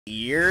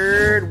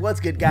What's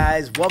good,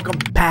 guys? Welcome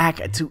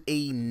back to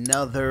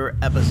another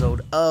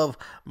episode of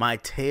my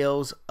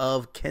Tales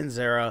of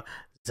Kenzera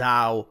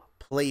Zao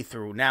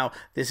playthrough. Now,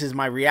 this is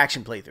my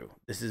reaction playthrough.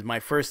 This is my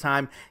first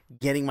time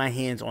getting my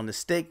hands on the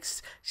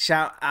sticks.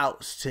 Shout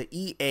outs to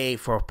EA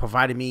for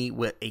providing me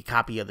with a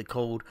copy of the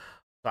code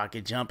so I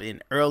could jump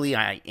in early.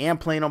 I am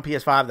playing on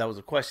PS5. That was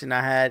a question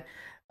I had.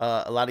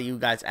 A lot of you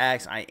guys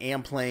asked. I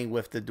am playing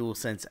with the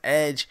DualSense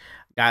Edge.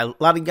 A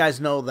lot of you guys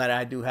know that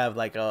I do have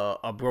like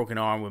a broken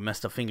arm with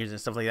messed up fingers and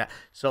stuff like that.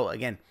 So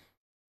again,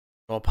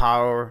 all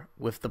power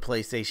with the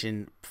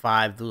PlayStation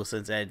 5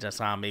 DualSense Edge. That's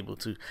how I'm able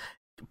to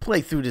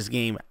play through this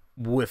game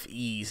with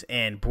ease.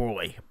 And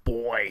boy,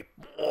 I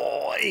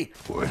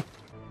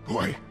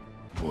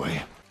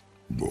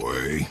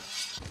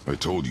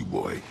told you,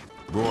 boy.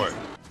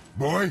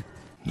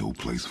 No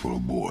place for a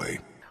boy.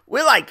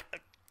 We're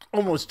like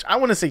almost, I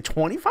want to say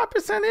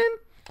 25% in.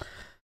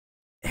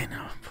 And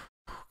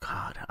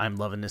God, I'm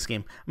loving this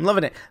game. I'm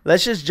loving it.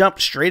 Let's just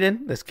jump straight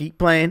in. Let's keep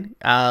playing.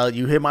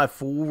 You hear my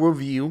full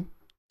review.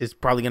 It's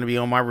probably going to be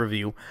on my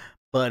review.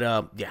 But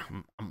yeah,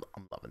 I'm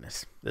loving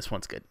this. This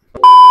one's good.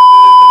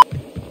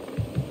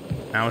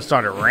 Now it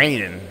started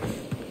raining.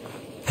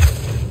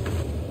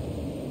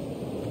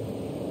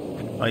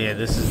 Oh yeah,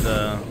 this is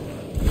the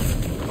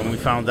when we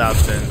found out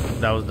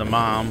that was the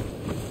mom.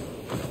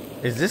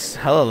 Is this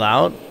hella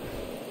loud?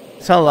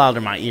 It's hella loud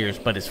in my ears,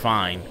 but it's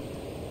fine.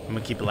 I'm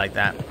gonna keep it like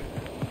that.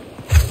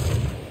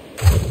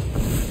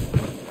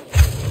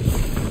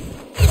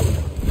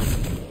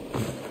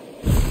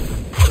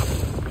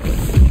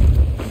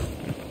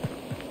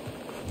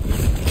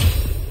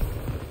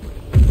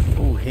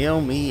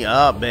 Heal me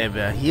up,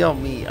 baby. Heal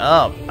me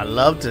up. I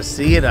love to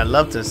see it. I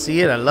love to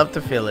see it. I love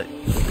to feel it.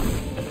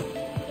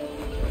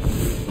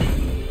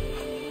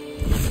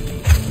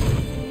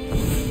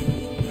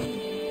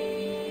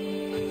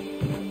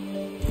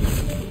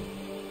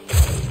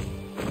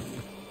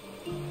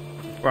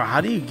 Bro,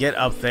 how do you get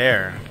up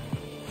there?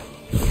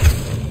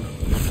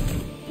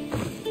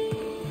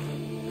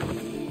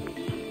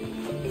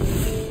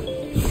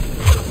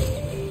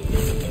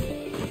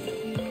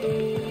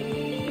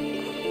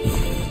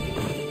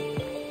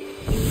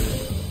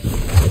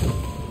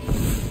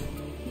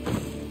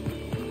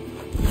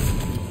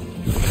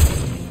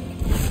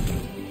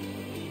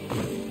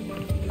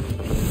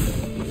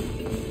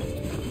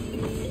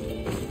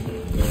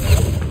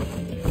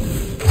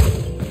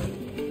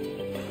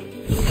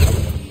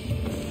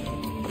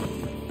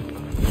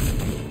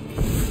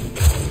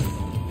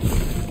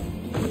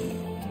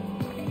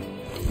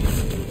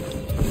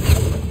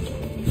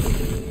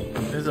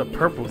 There's a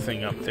purple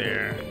thing up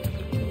there.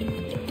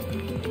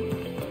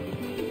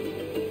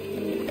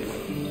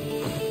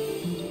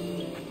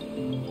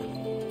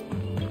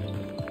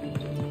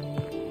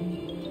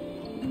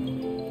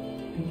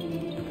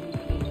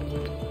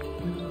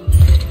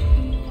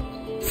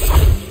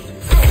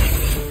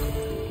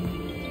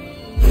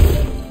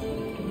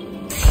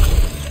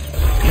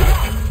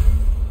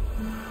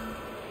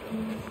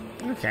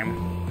 Okay.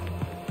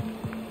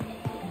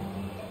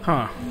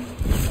 Huh.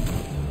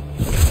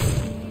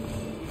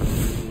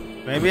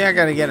 Maybe I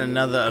gotta get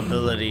another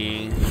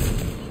ability.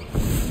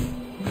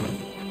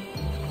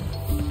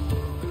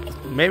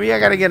 Maybe I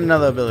gotta get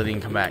another ability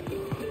and come back.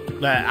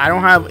 But I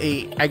don't have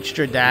a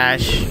extra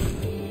dash,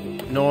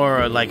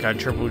 nor like a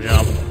triple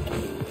jump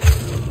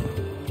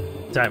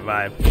type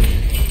vibe.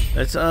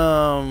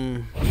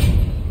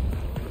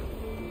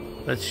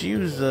 Let's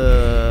use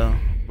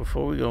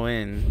before we go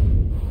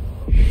in.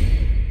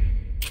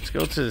 Let's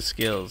go to the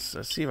skills.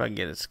 Let's see if I can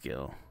get a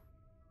skill.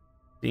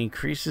 It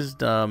increases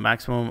the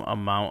maximum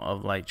amount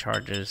of light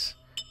charges.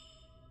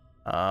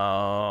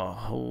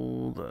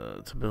 Hold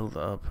to build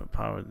up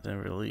power, then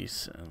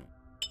release.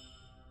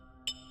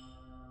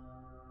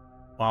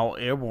 While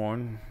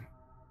airborne,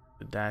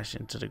 to dash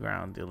into the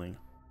ground, dealing.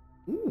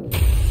 Ooh,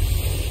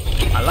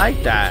 I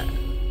like that.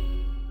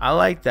 I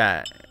like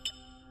that.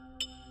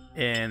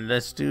 And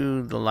let's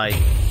do the light.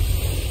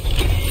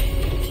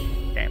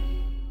 Okay.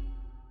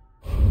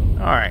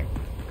 All right.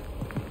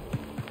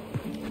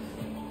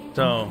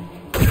 So.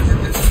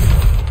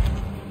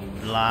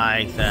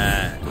 Like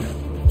that.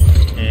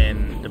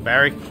 In the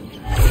barrack.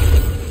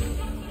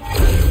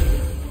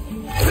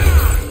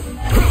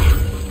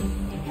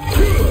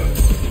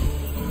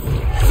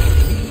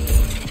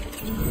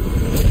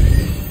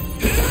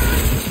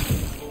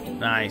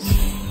 Nice.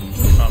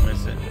 Oh,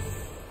 miss it.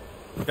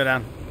 Go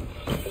down.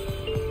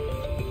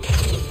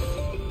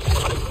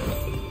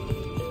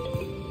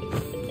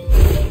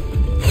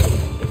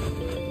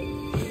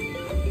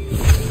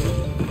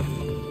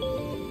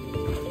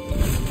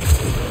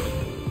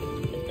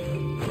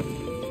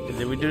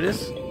 Did we do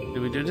this? Did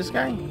we do this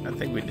guy? I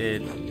think we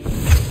did.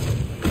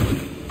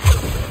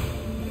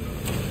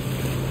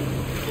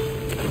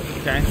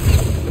 Okay.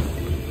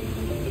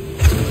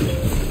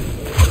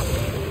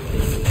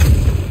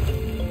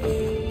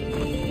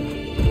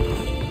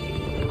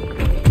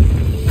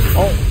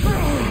 Oh.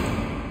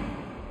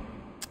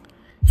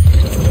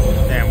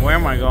 Damn, where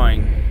am I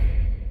going?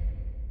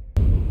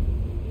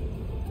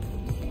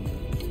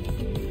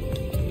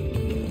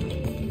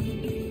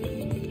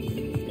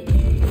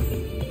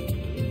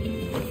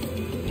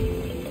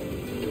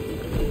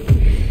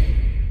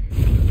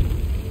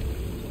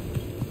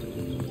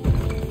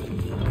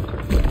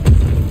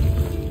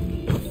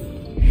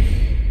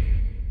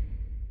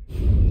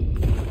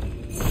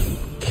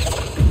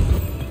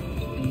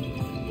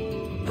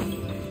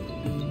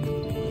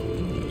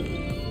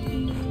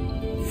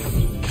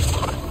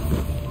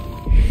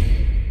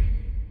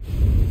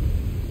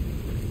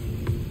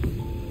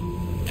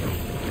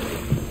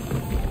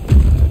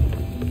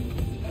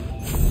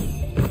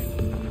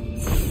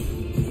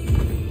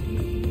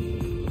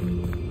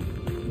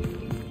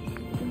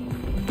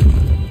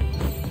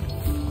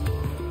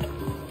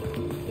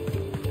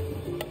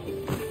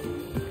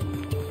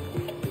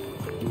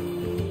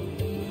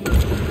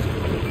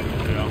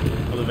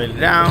 Elevator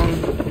down.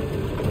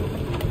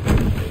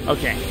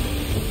 Okay.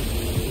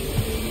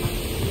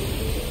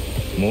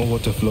 More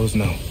water flows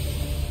now.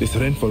 This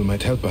rainfall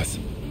might help us.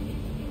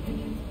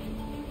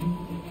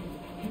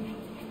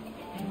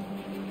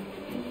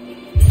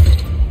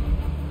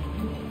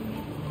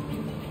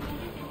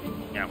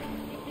 Yeah.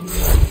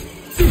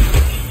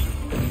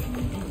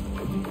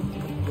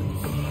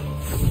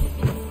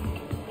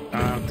 I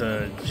have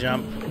to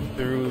jump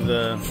through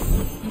the...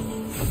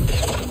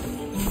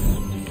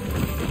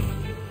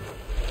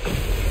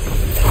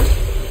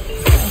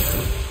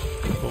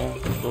 Cool,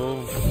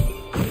 cool,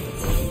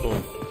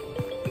 cool.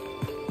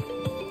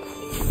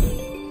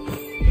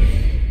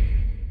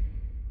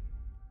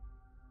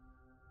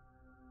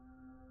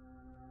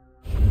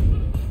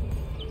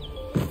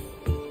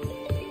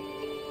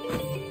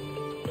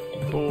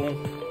 Cool.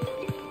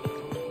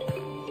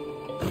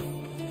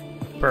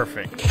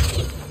 Perfect.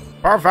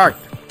 Perfect.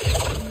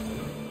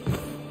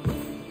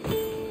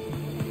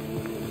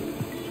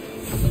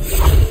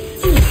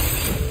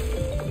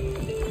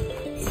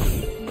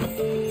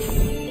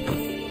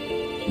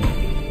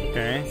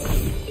 Okay.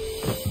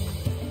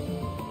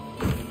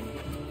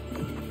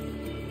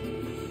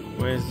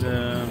 Where's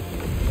the...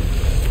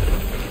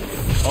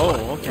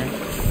 Oh, okay.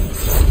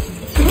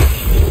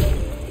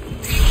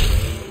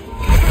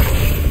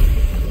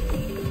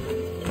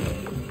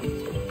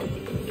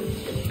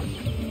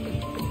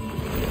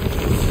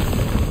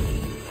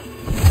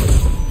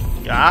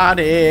 Got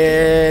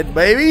it,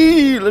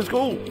 baby. Let's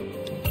go.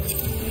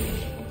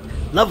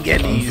 Love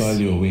getting these. Unfurl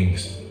your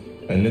wings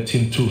and let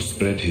him too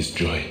spread his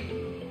joy.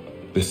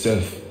 The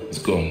self is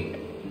gone.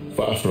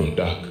 Far from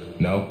dark,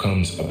 now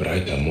comes a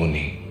brighter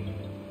morning.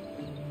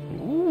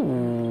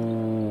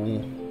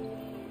 Ooh.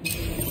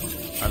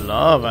 I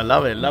love it,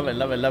 love it, love it,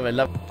 love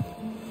it.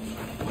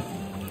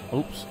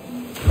 Oops.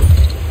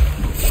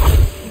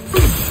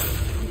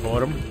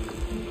 Caught him.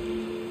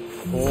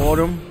 Caught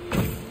him.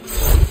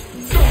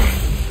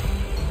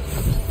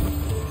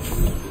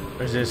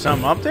 Is there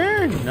something up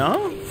there?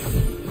 No?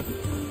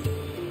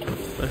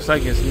 Looks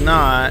like it's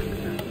not.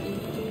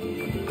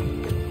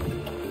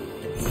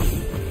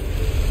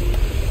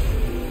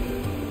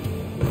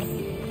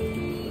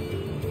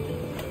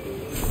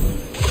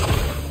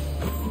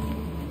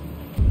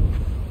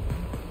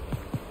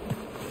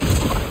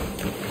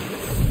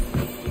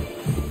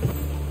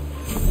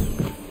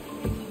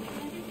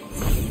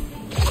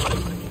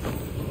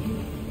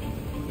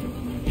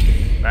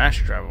 Fast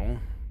travel.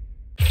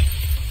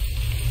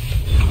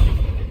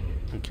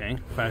 Okay,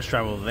 fast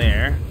travel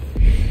there.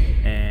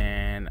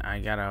 And I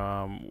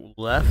gotta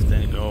left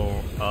and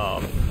go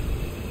up.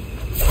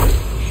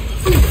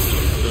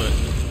 Good.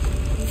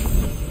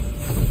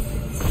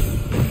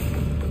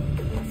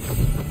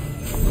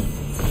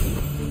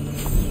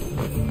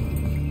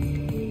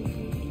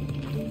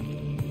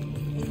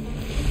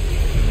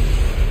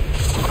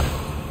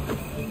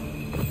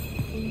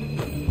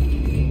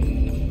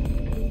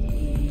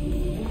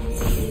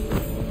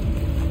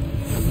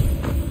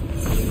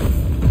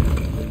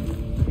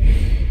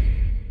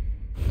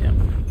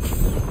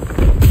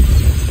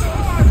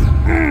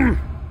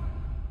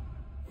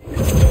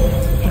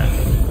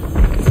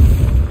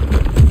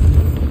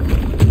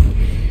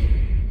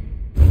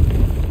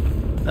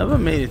 Never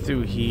made it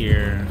through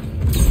here.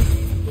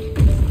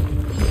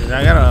 'Cause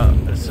I gotta,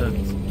 it's a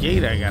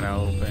gate I gotta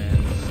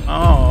open.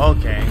 Oh,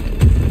 okay.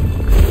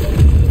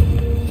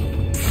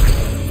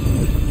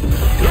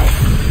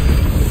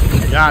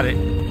 I got it.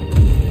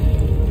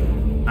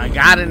 I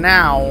got it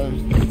now.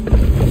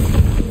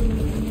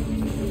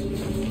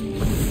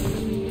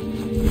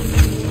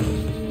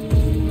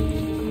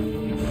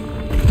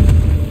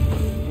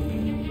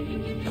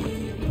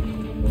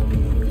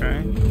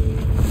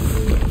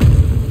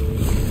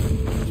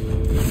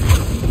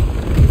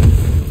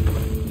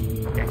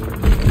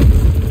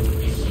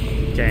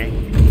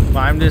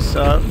 Climb this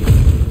up.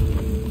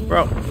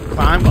 Bro,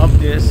 climb up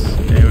this.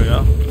 There we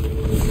go.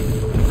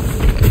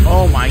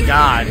 Oh my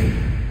god.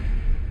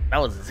 That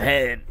was his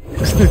head.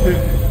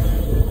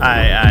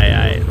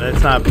 Alright.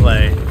 Let's not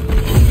play.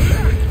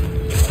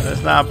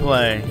 Let's not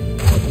play.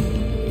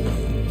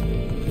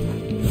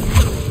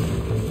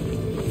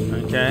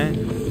 Okay.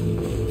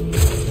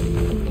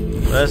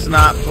 Let's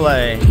not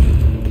play.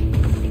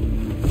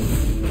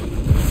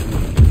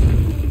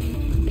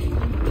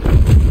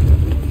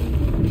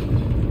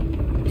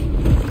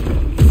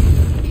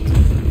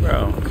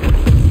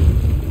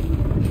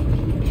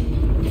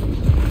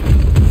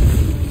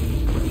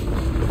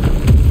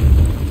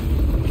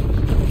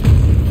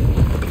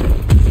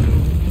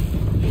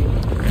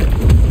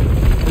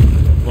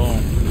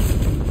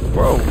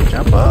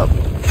 Jump up.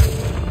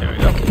 There we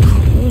go.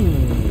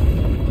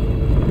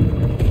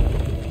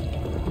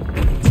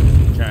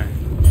 Okay.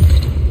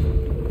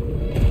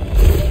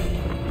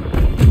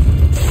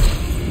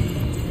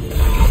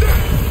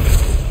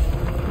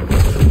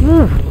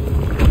 Woo.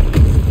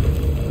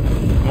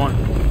 Come on.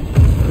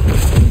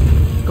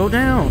 Go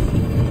down.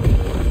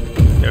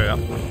 There we go.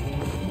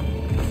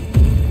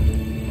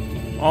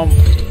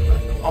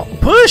 Oh,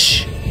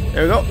 push.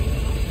 There we go.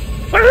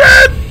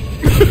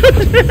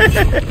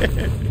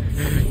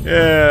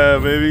 Yeah,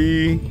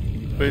 baby.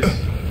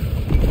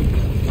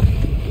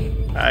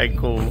 Alright,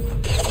 cool.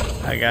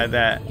 I got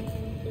that.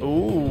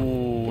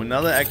 Ooh,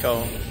 another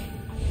echo.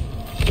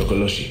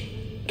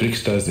 Tokoloshi,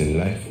 tricksters in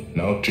life,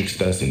 now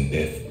tricksters in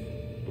death.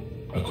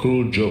 A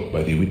cruel joke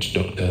by the witch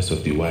doctors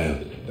of the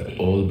wild that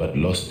all but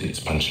lost its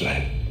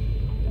punchline.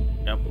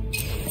 Yep.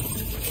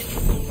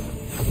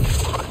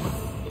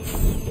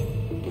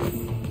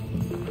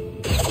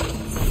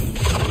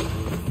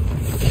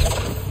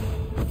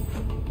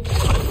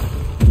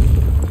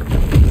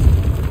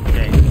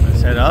 Okay,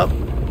 let's head up.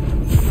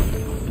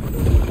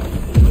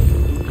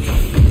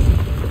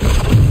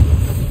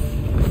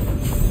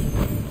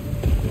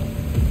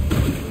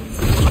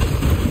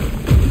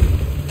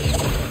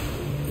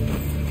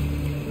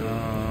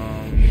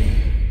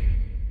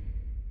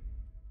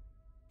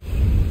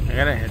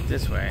 I gotta head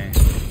this way.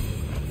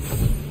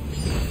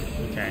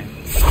 Okay.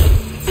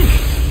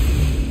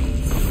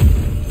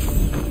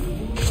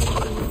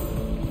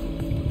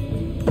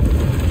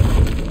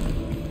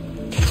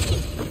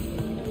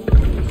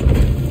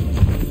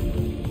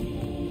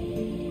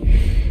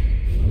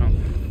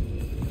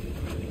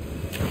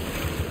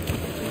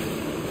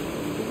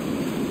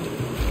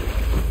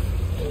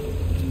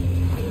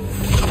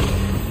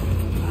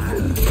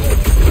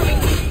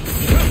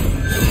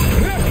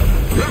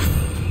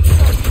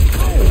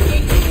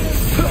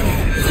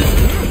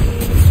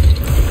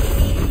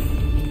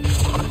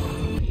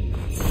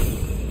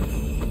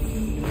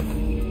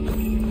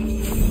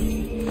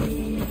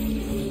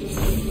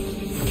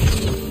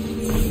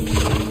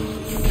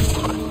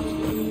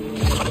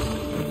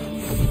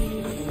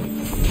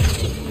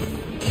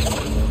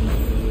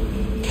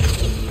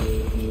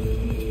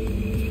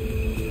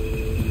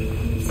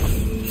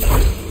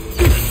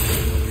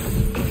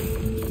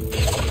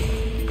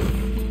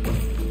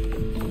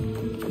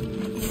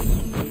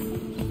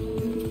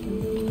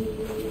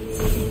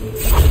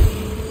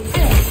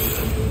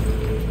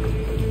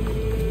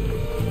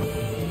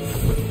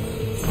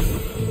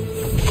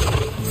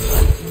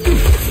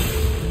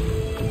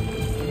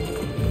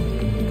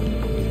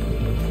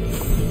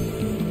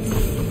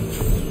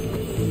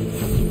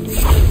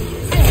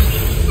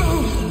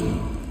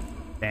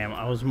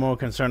 I was more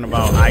concerned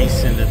about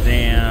ice in the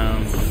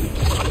damn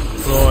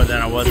floor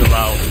than I was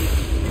about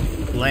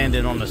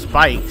landing on the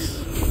spikes.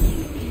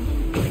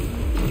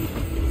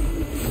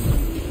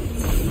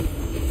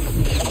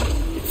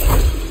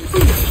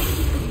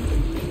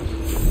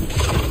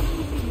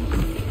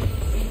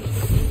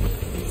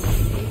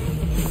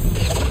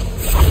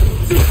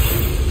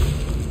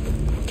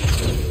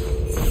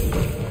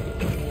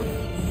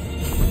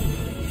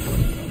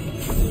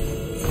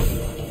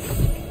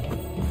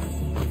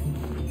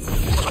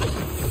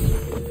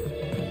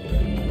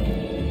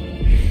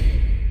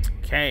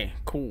 Okay,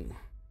 cool.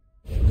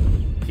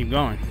 Keep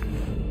going.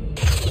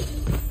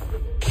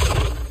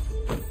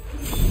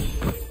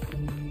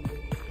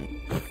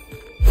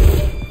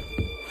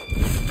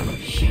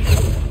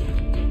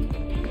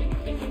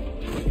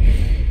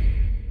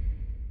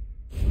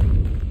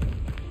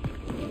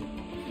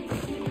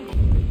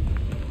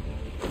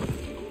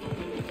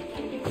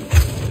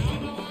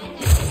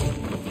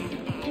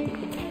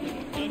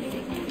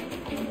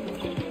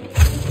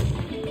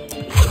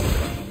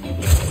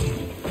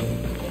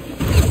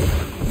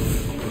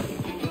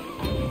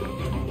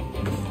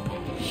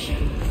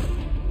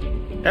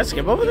 Did I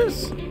skip over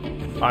this?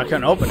 Oh, I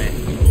couldn't open it.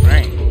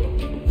 Right.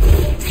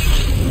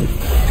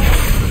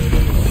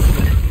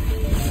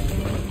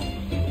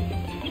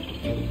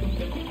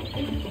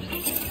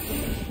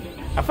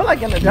 I feel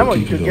like in the demo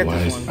you could get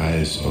this one. The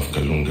wise eyes of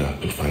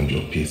Kalunga to find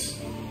your peace.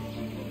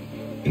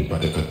 In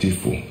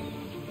Patakatifu,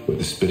 where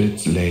the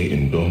spirits lay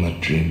in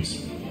dormant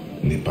dreams,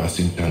 in the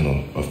passing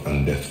tunnel of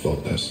undeath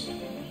falters.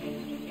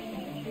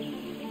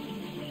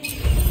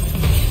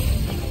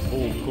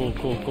 Cool,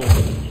 cool, cool.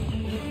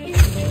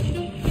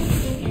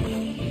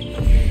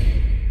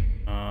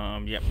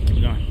 Yep,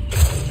 keep going.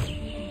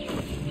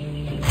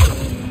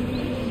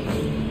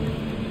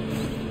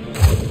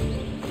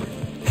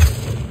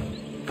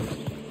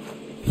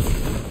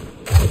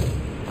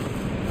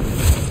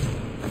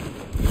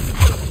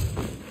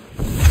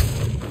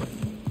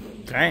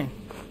 Okay.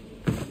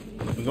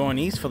 We're going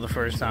east for the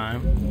first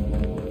time.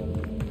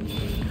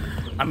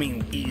 I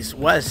mean,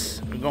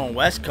 east-west. We're going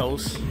west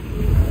coast.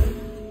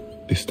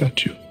 The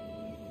statue.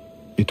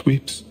 It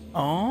weeps.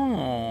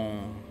 Oh.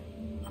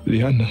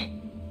 Liana.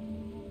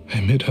 I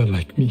made her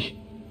like me.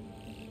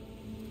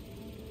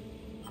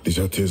 These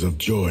are tears of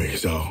joy,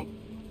 Zhao.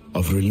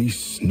 Of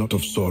release, not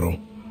of sorrow.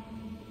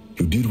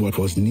 You did what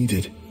was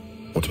needed,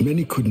 what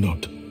many could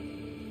not.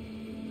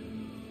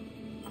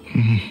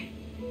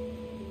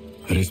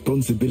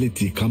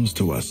 Responsibility comes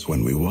to us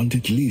when we want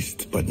it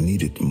least, but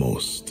need it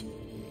most.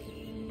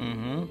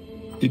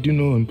 Did you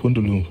know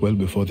Mpondulu well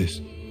before this?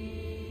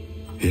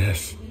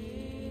 Yes.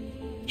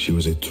 She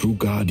was a true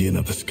guardian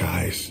of the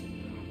skies.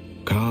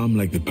 Calm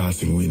like the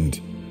passing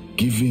wind.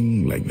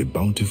 Giving like the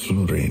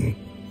bountiful rain.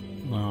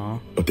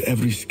 But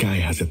every sky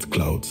has its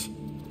clouds.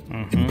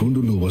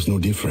 Mpondulu was no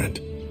different.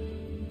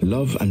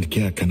 Love and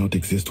care cannot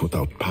exist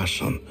without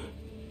passion,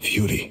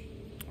 fury.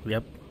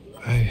 Yep.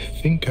 I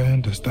think I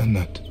understand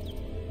that.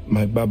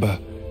 My Baba,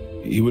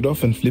 he would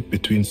often flip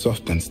between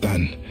soft and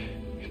stern.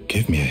 It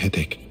gave me a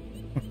headache.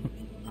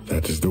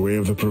 That is the way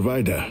of the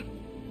provider.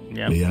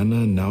 Yep.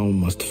 Liana now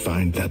must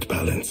find that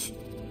balance.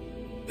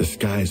 The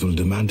skies will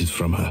demand it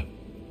from her.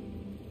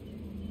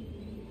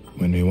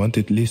 When we want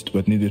it least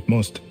but need it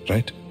most,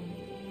 right?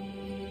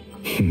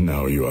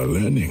 Now you are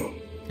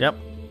learning. Yep.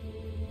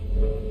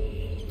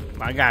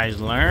 My guy's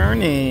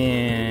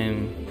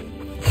learning.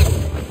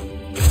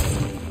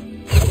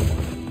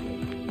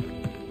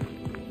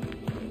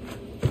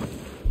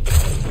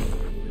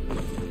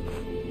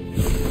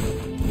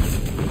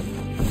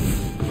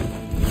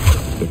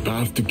 The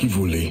path to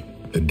Kivuli,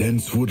 the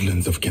dense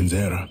woodlands of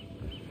Kenzera.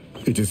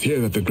 It is here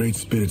that the great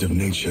spirit of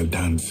nature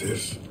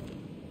dances.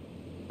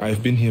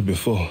 I've been here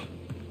before,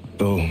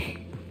 though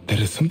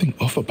there is something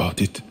off about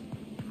it.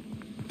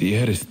 The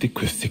air is thick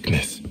with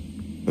sickness,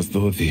 as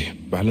though the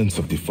balance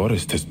of the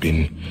forest has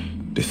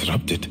been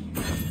disrupted.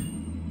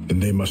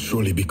 And they must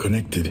surely be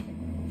connected.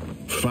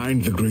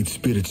 Find the great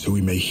spirit so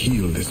we may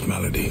heal this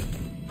malady.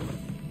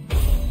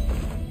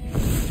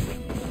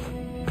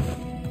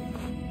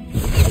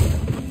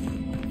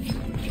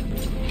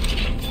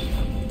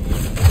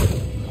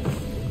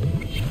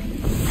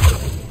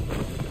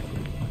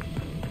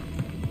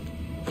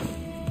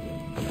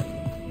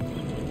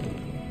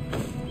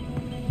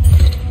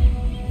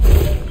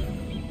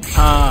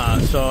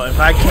 So if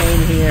I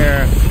came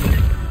here,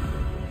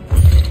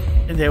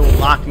 they will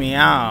lock me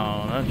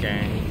out.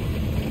 Okay.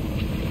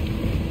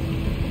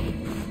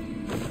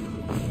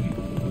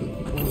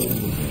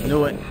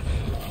 Knew it.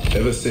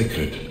 Ever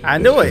sacred. I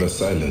knew it. Ever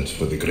silent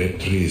for the great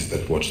trees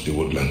that watch the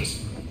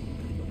woodlands.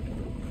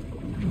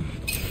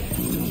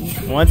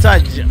 Once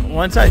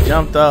I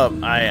jumped up,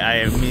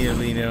 I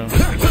immediately knew.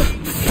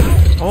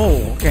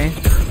 Oh, okay.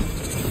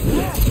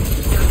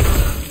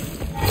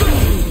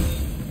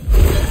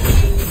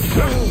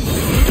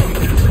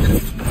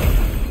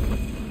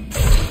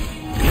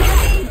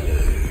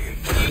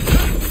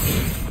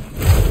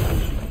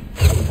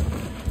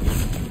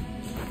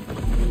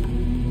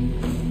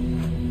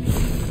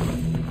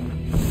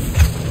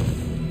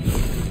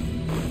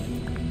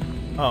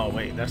 Oh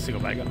wait, that's to go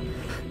back up.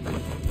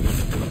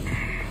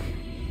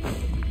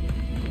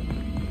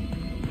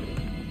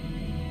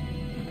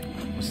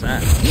 What's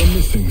that? You're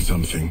missing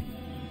something.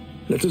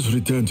 Let us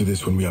return to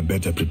this when we are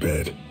better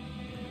prepared.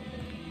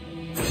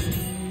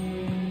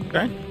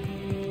 Okay.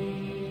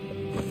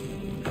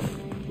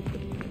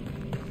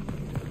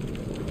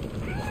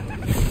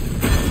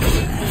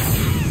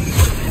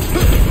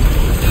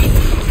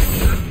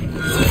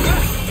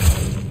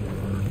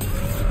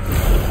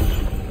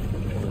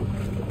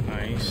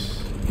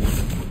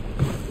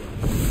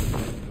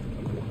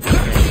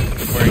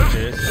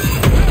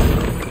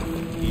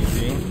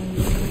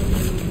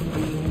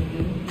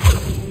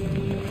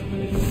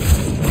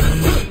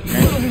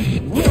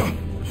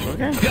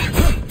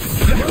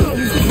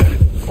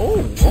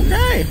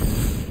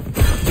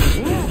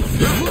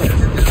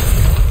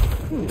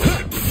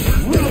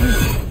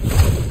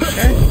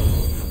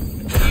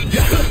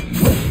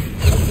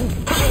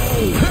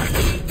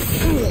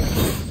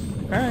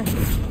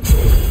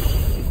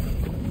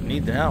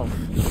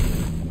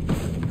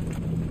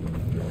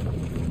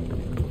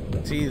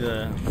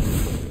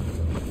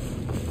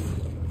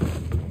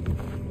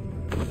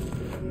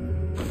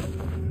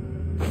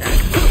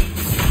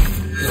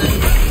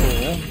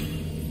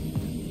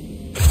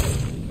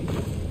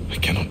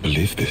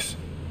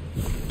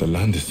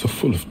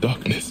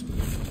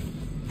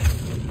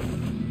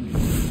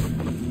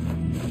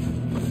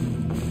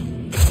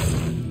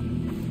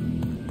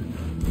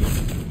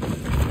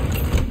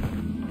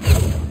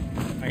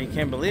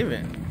 Believe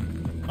it.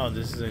 Oh,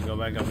 this is a go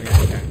back up here.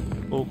 Okay.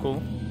 Cool,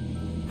 cool.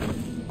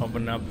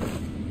 Open up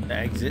the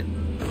exit.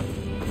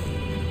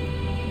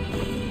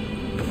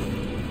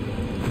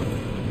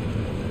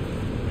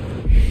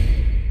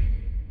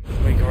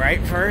 We go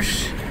right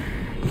first.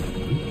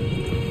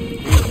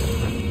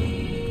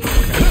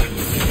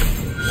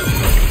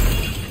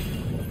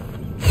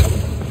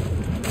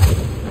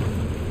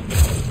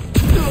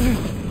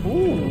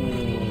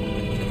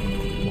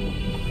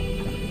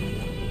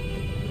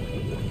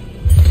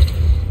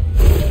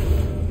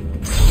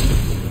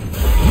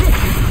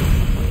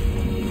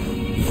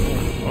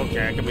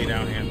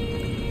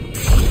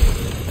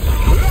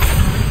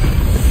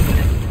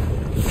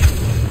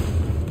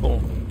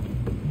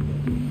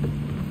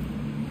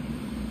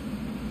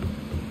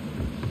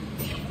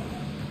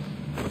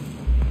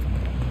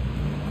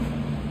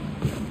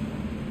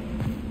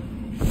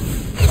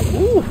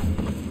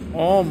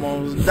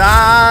 Almost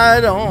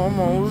died,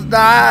 almost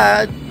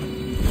died.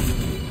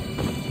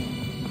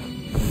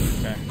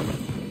 Okay.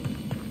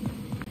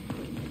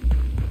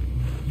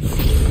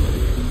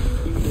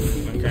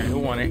 Okay, who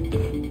won it?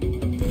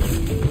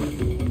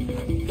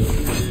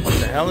 What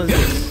the hell is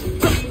this?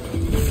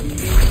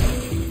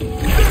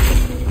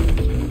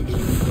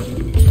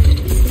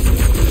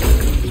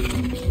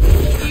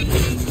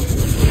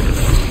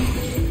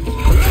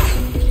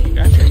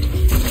 Gotcha.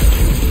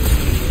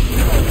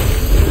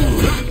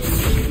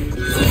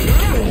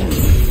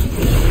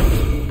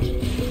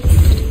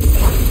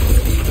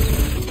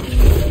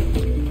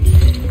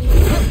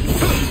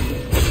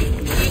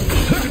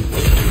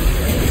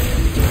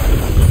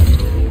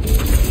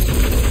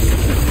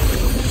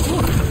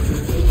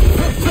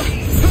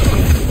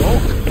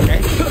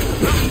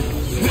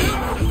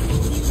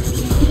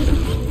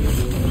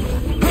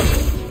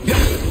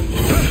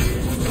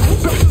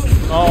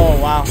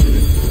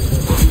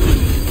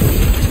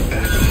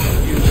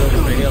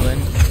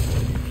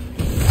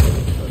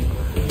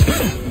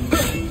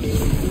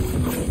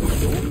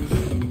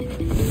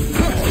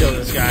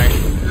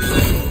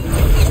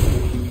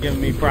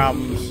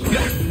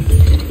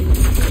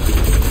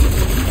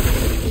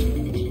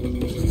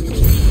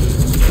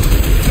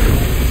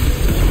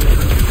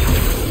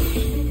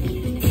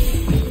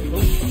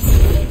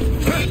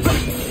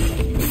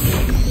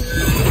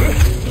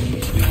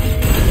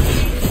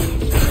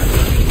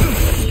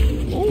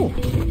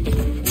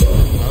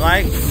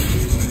 like.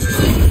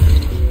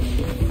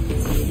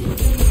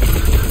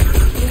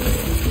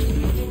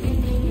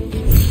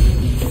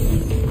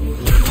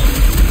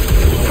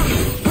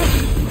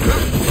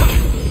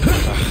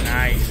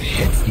 Nice.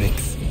 Head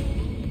snakes.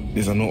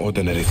 These are no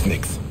ordinary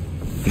snakes.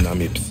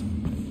 Namibs.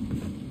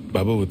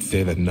 Baba would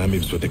say that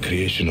Namibs were the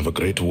creation of a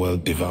great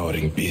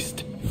world-devouring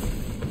beast.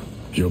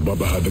 Your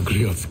Baba had the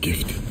griot's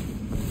gift.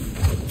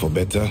 For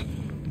better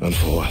and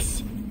for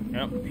worse.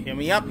 Yep. Hear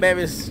me up,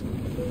 babies.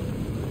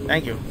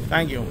 Thank you.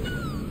 Thank you.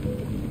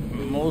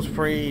 Most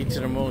praise to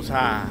the Most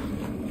High.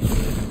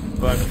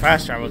 But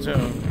fast travel too.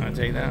 I'll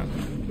take that.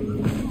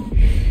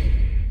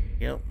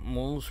 Yep.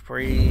 Most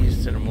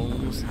praise to the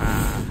Most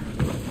High.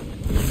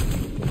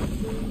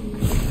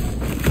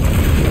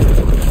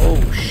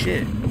 Oh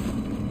shit.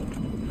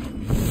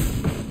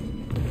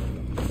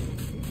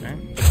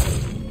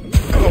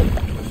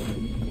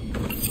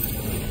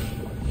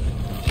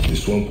 The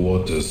swamp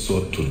waters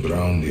sought to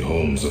drown the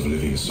homes of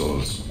living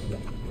souls.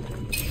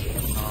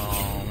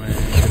 Oh man.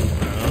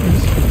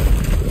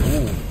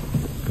 Ooh.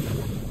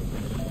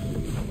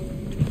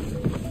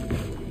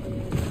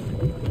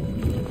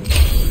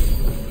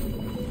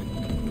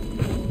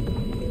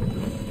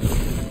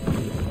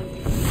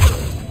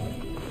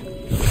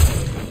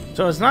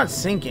 So it's not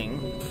sinking.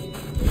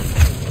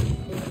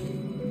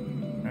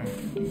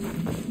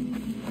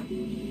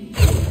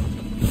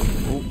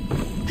 Oh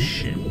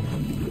shit.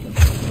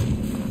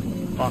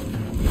 Fuck.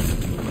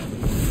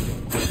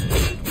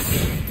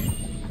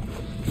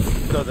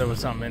 Thought there was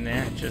something in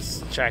there.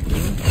 Just checking.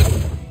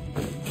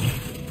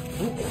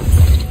 Ooh.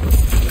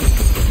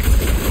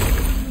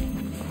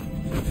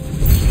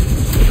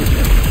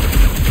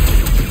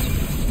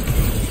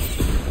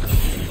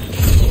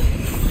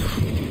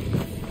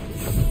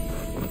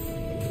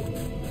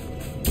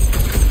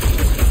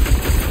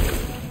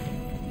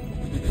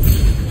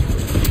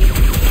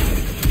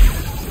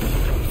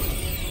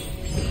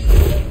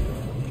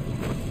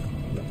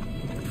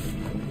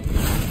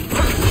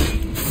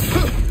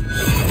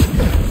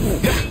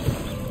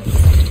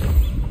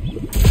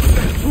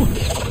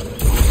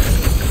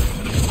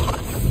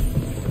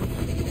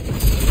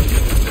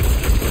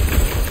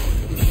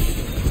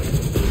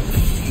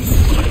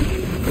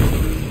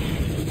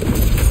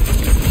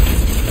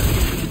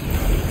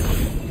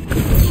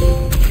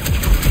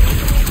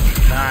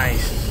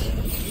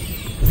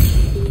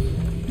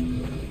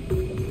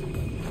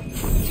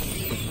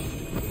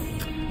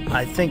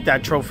 I think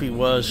that trophy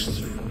was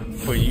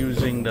for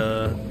using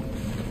the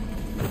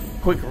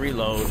quick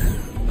reload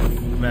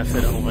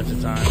method a whole bunch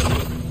of times.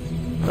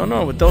 Don't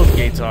know what those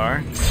gates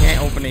are.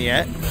 Can't open it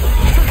yet.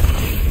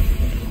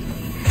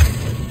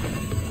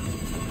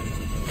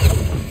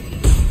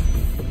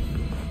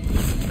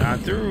 Got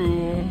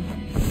through.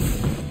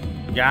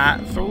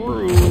 Got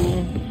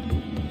through.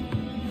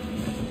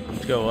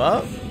 Let's go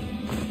up.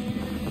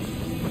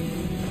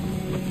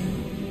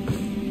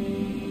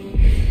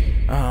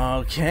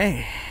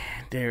 Okay.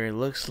 There it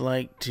looks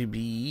like to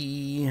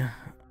be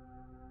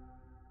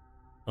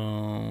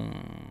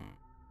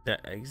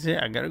that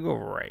exit. I gotta go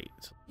right.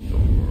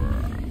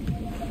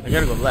 I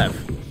gotta go left.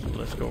 So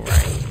let's go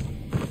right.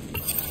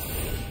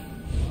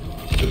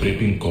 The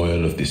dripping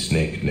coil of the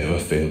snake never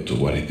failed to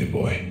worry the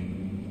boy.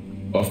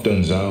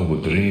 Often Zhao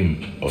would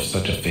dream of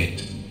such a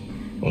fate,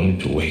 only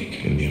to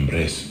wake in the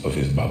embrace of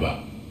his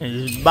Baba.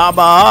 His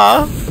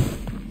Baba.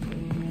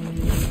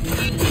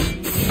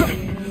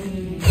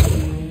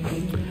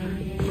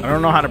 I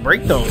don't know how to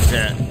break those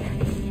yet.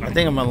 I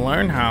think I'm gonna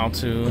learn how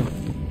to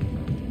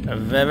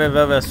very,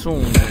 very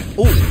soon.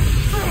 Ooh.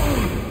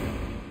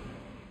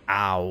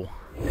 Ow.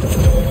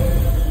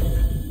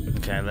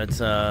 Okay, let's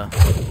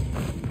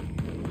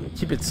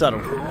keep it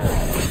subtle.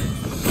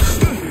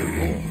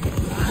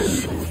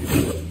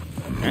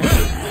 Okay.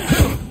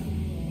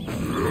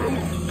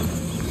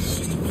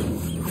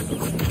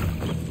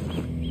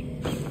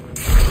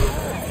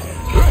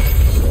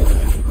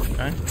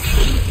 Okay.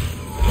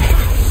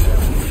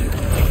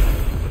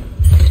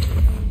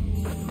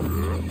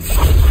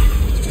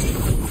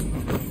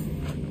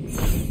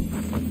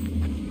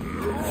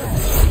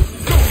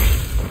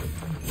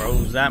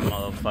 Froze that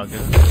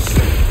motherfucker.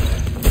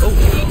 Oh.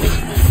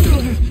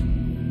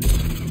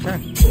 Okay.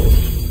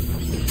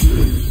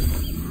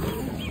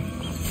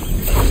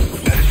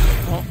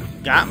 Oh,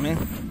 got me.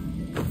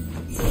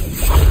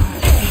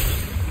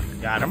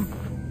 Got him.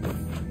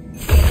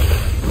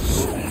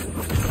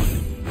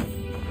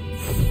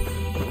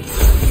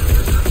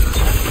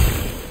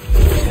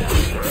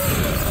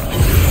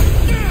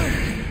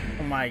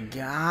 Oh my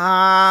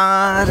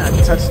god.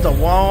 I touched the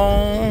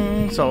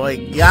wall, so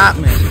it got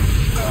me.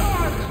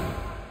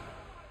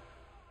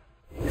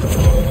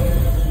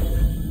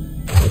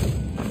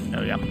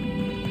 There we go.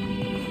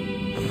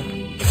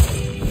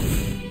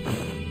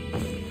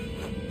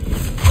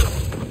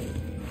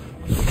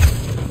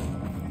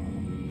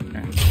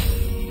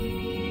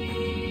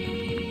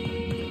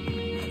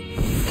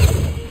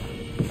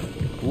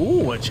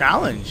 Ooh, a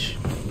challenge.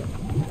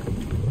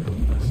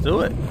 Let's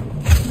do it.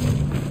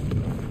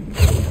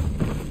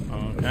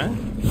 Okay.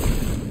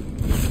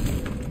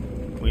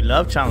 We We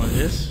love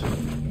challenges.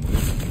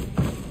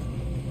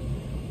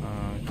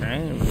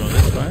 Okay, we go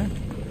this way.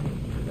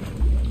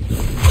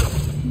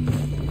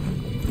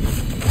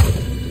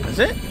 That's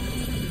it.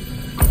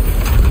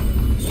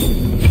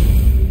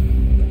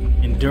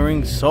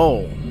 Enduring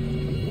Soul.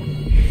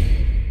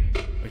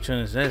 Which one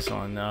is this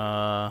one?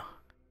 Zao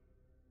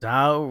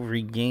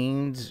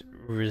regains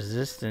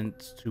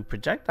resistance to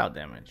projectile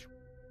damage.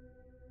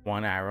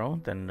 One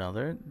arrow, then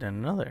another, then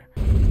another.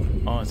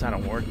 Oh, it's not a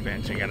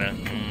workbench. I gotta.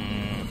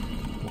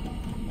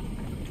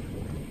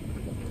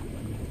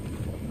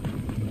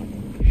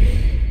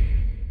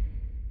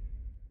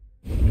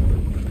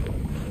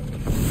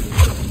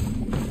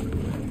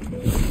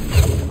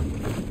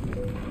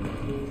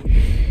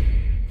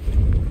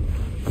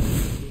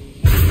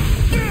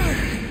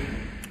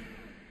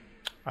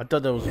 I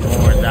thought there was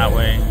more that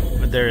way,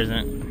 but there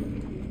isn't.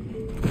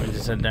 We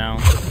just head down.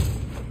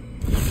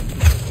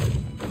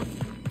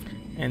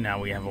 And now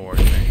we have a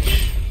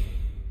workbench.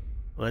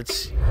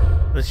 Let's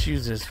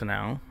use this for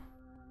now.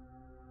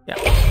 Yeah.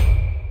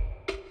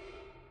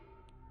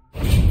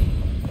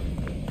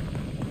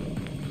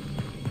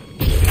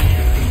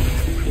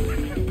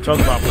 Talk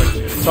about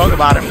it. Talk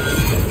about it.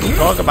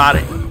 Talk about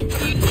it.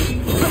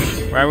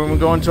 Right when we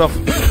go into a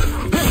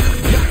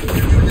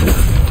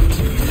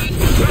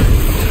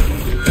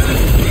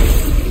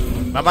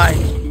bye-bye.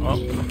 Oh.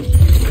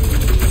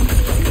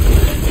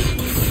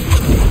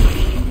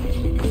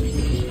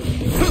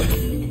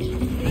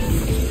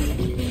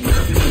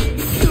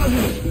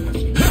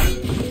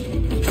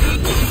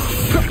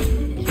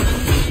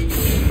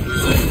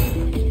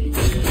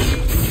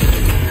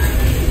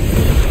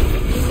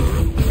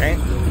 Okay.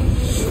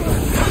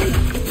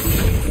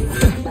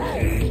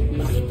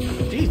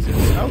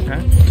 Jesus,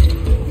 okay.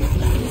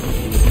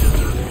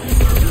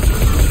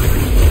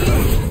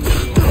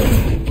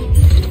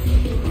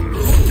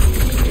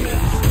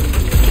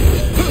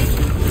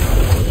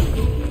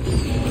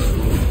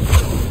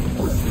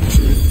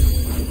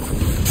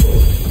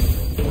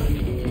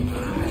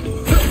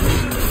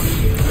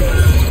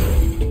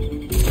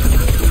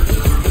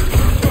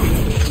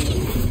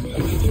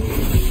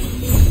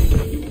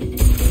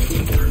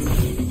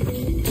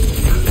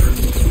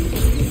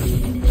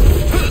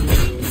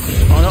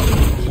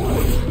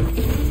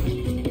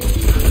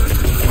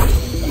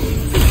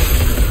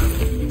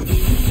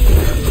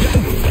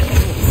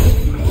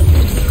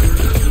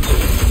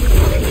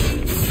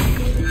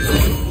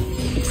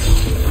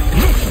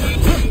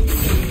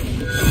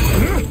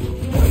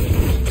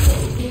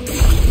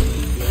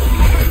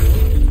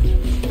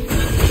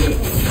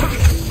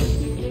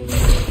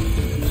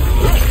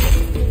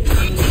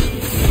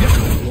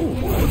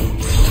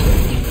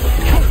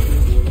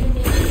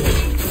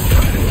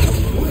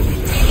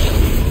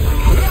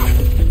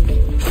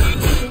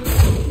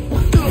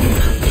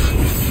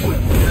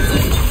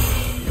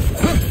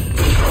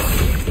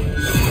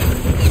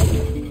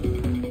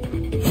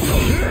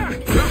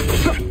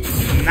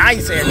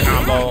 Nice air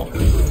combo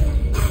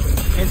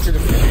into the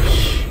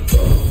finish.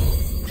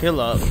 Heal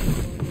up.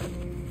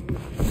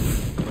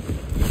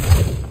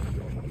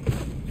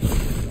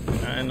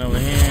 And over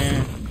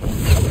here.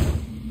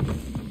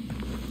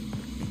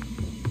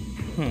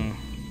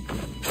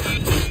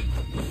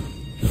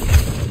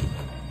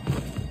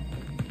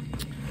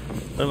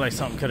 Look like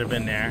something could have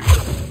been there.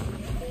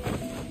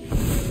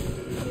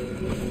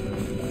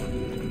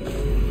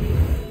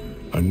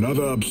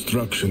 Another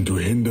obstruction to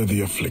hinder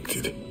the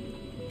afflicted.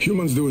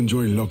 Humans do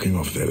enjoy locking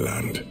off their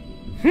land.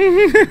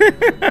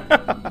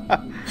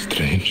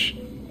 Strange.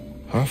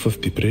 Half of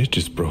the bridge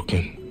is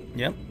broken.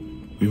 Yep.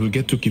 We will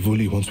get to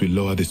Kivuli once we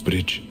lower this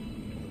bridge.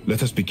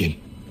 Let us begin.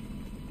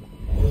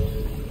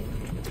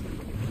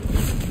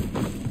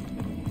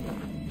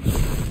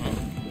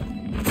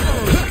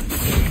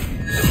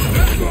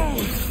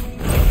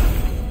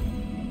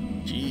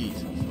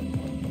 Jesus.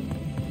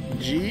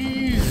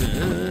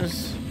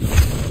 Jesus.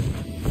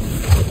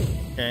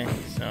 Okay,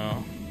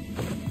 so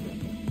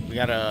we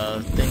got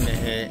a thing to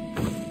hit.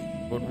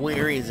 But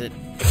where is it?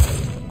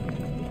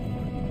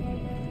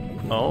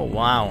 Oh,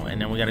 wow.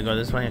 And then we gotta go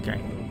this way? Okay.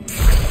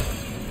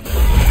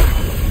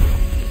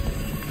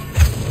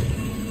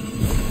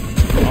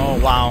 Oh,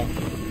 wow.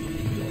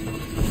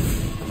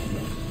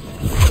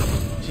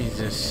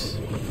 Jesus.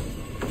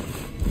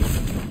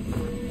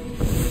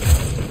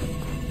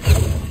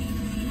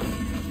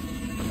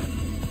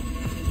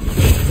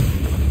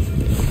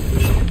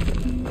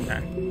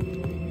 Okay.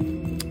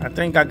 I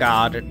think I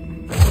got it.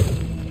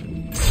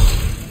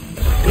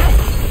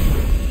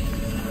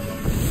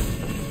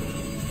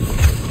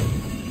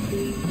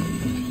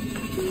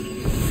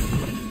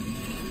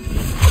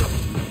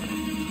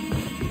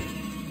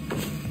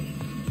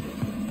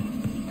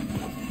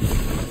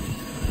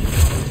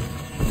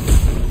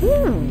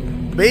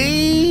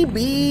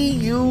 Baby,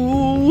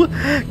 you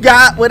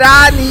got what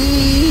I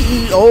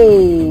need.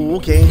 Oh,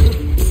 okay.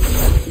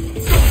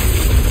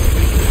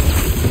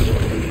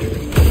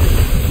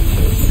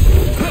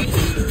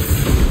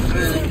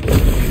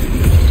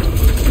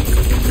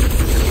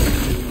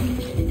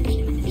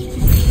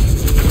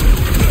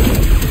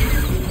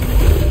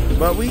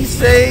 But we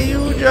say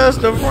you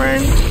just a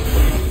friend.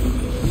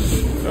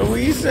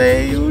 We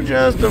say you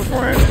just a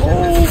friend.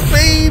 Oh,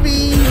 baby,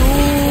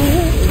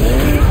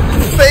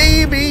 you.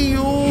 Baby,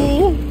 you.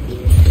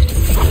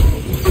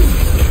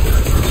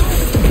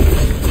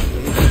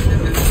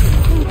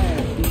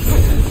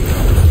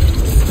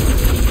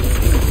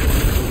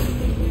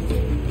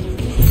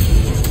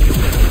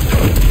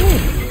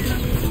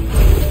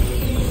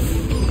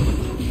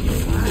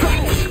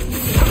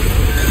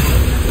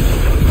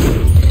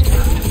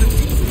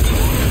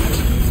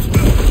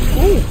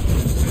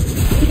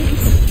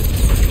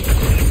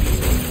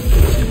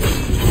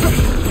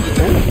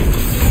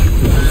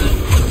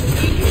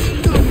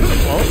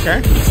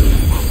 Okay.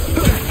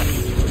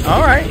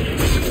 All right.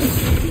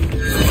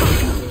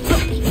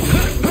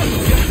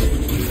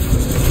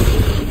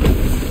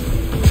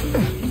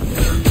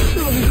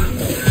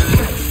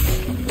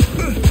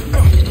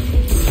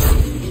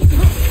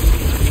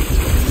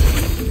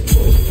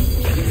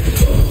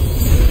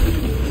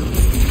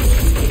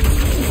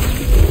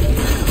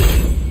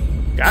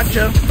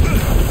 Gotcha.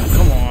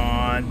 Come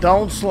on.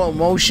 Don't slow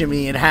motion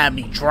me and have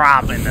me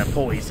dropping the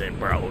poison,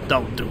 bro.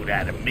 Don't do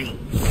that to me.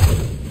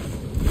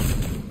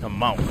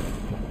 Come on.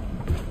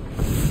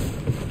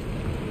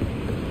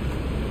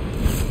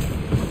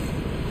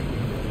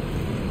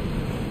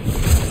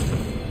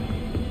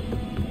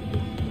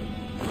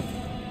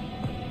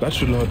 That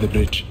should lower the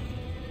bridge.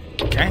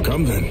 Okay.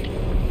 Come then,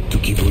 to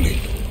Kivuli.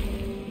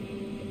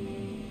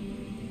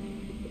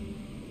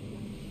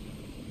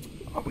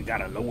 Oh, we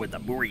gotta lower the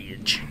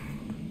bridge.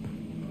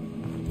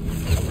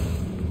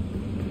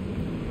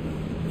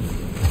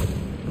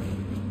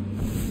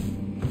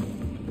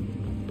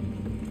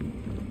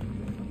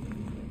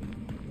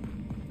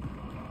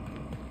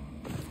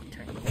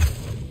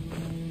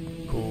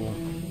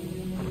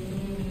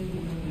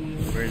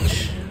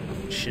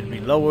 Should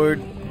be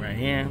lowered right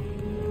here.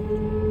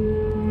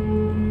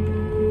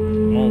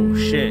 Oh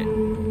shit!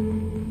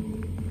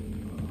 Who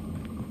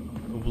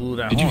blew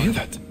that Did horn? you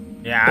hear that?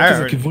 Yeah, I That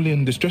heard. is a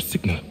Kivulian distress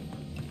signal.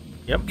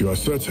 Yep. You are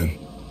certain?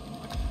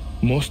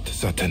 Most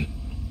certain.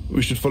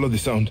 We should follow the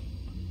sound.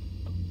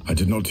 I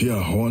did not hear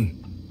a horn.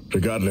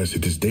 Regardless,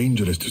 it is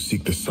dangerous to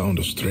seek the sound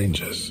of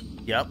strangers.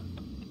 Yep.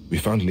 We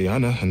found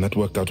Liana, and that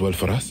worked out well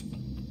for us.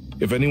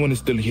 If anyone is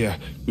still here,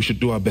 we should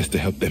do our best to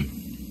help them.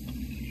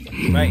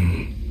 Right.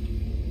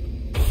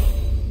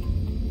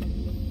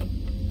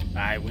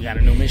 Alright, we got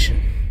a new mission.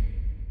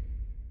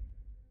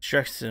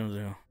 Stretch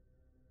symbol.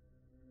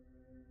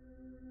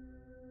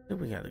 Then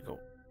we gotta go.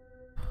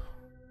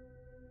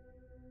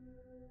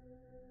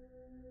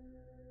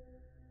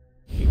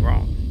 Be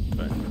wrong,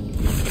 but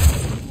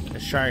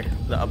let's try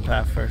the up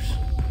path first.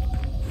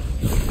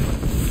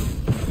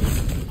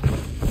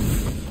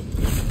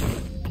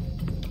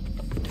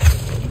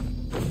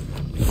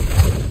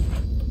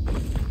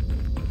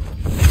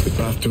 The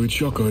path to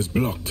Ichoko is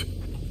blocked.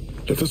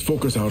 Let us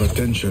focus our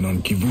attention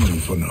on Kivuli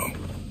for now.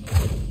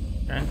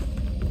 Okay.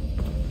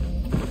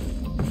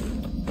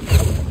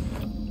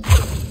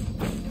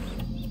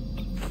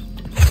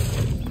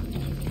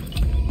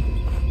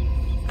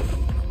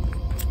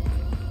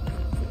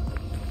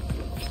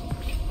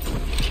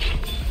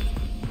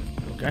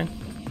 Okay.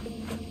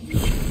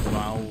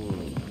 Wow.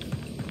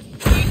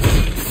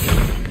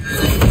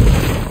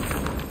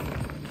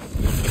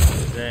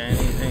 Is there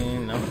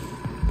anything? No.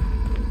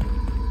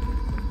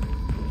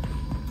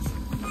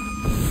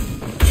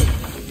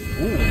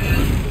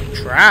 Ooh,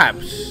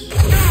 traps.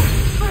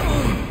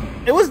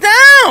 It was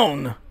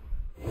down.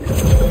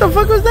 What the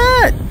fuck was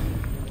that?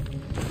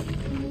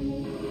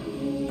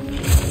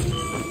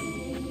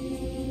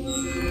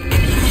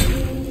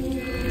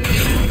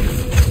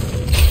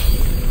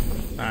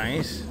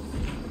 Nice.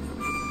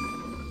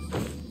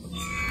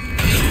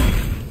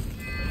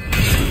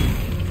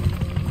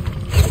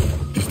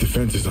 These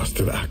defenses are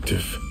still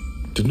active.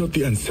 Did not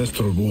the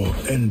ancestral war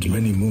end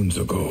many moons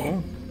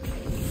ago?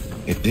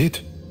 It did.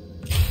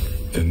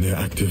 Then their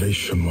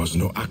activation was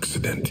no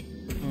accident.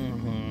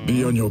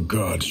 Be on your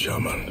guard,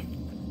 Shaman.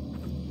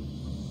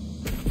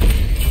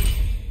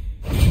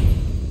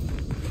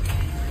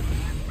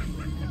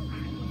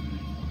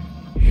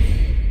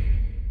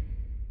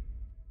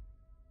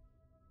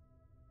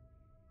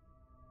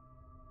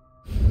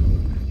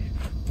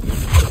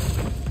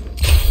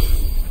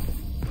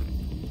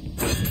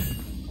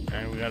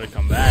 Okay, we gotta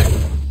come back.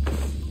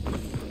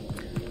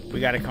 We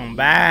gotta come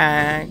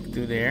back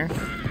through there.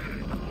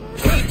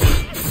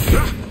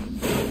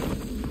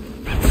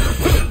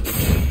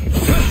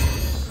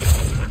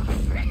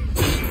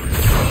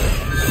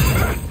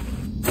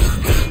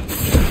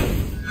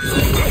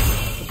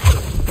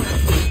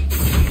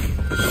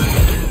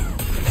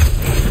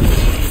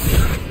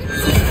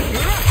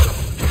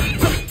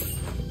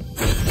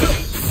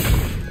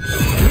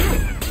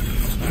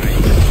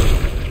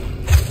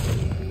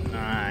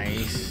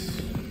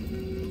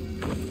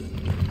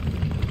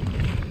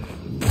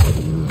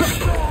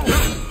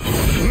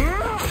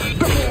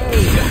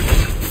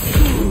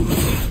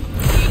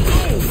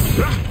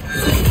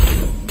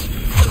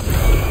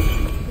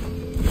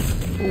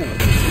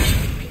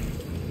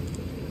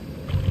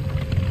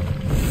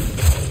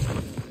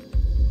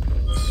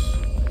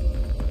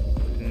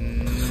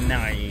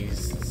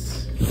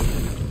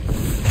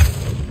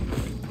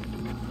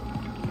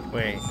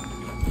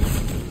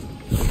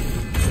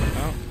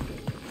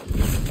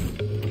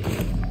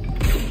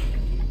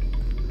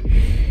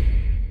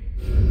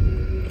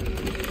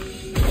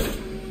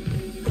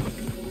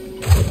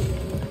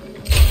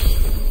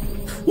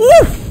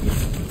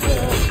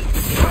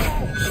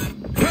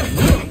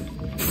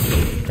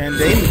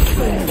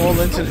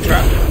 into the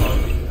trap.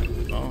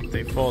 Oh, if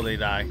they fall, they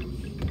die.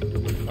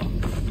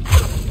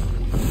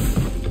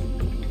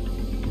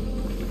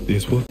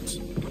 These woods,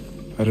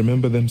 I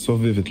remember them so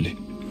vividly.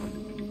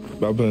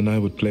 Baba and I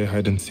would play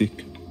hide and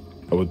seek.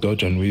 I would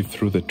dodge and weave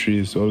through the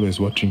trees, always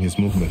watching his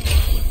movements.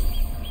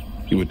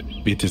 He would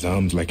beat his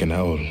arms like an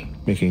owl,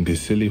 making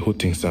these silly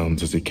hooting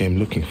sounds as he came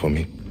looking for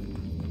me.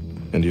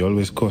 And he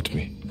always caught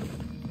me.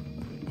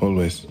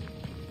 Always.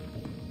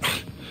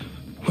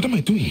 What am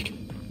I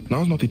doing?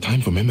 Now's not the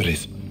time for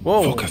memories.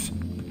 Whoa. Focus.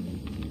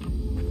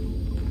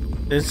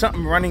 There's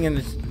something running in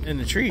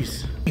the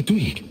trees. What am I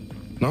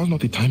doing? Now's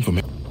not the time for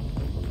memories.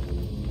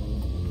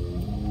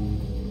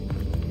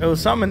 There was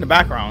something in the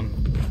background.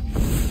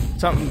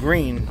 Something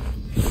green.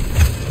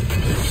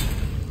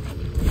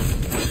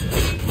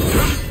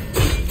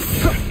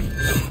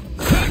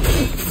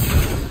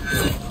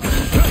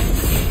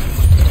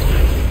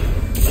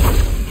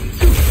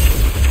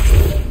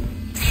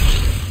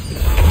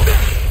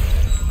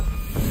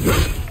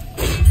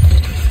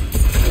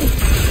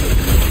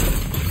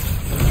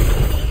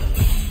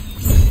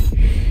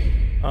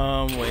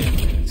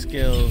 Wait.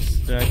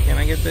 Skills. Can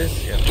I get this?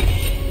 Yeah.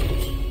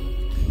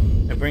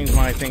 It brings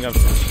my thing up to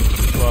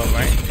 12,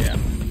 right? Yeah.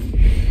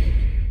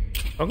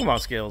 Pokemon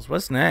skills.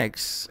 What's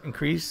next?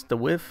 Increase the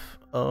whiff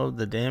of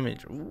the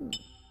damage. Ooh.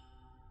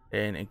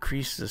 And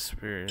increase the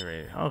spirit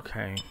rate.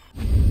 Okay.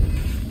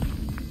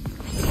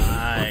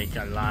 I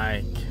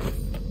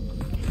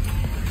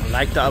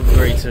like the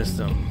upgrade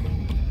system.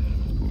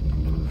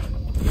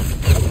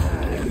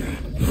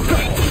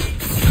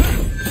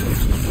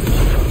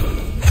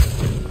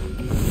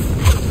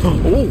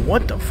 Oh,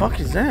 what the fuck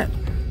is that?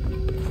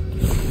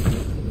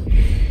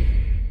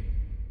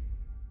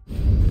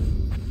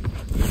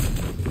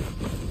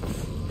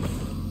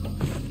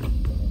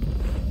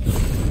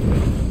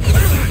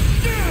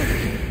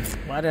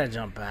 Why did I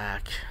jump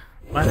back?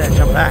 Why did I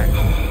jump back?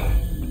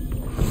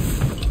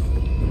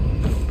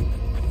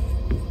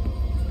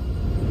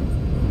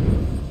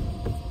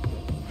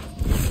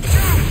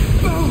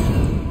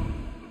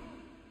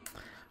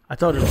 I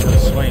thought it was gonna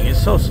swing.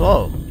 It's so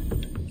slow.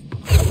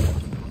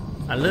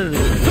 I literally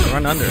just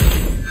run under it.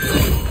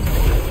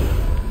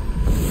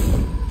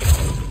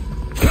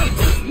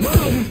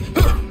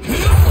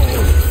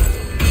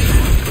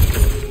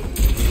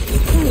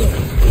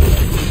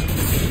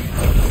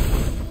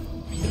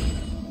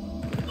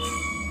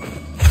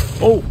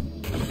 Oh!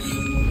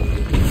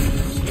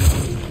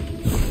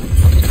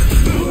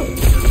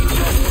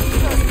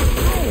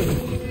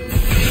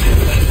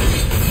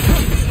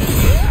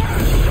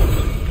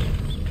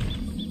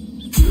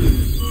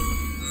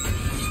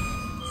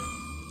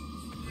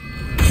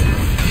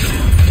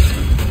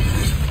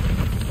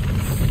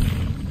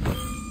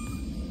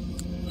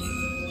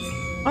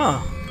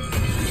 Huh.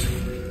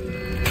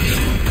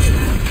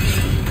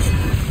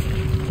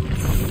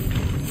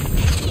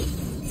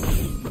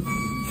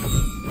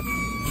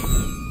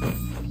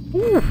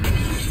 Ooh.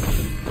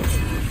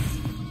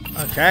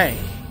 Okay.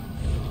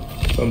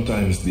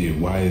 Sometimes the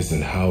whys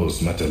and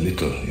hows matter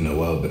little in a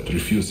world that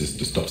refuses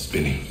to stop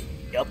spinning.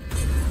 Yep.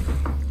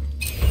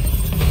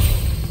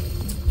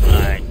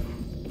 Alright.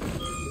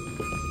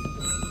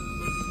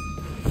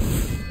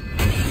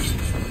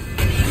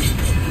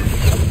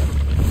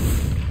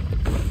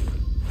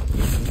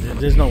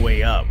 There's no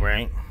way up,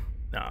 right?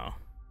 No.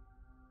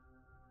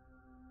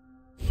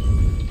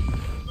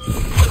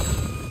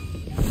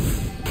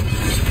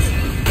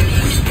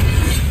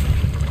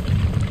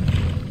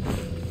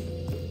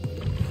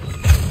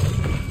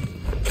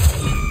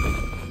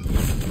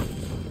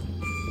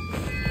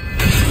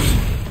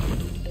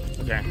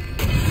 Okay.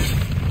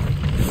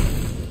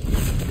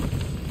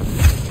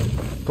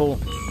 Cool.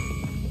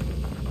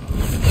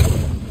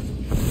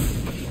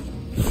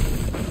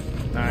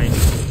 Nice.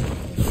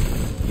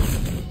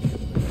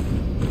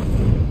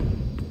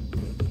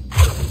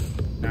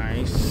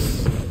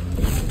 Nice.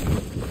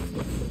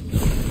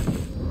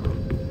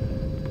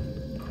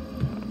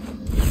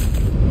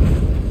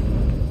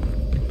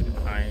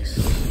 Nice.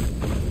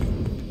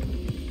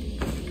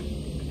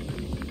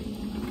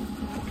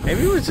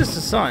 Maybe it was just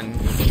the sun.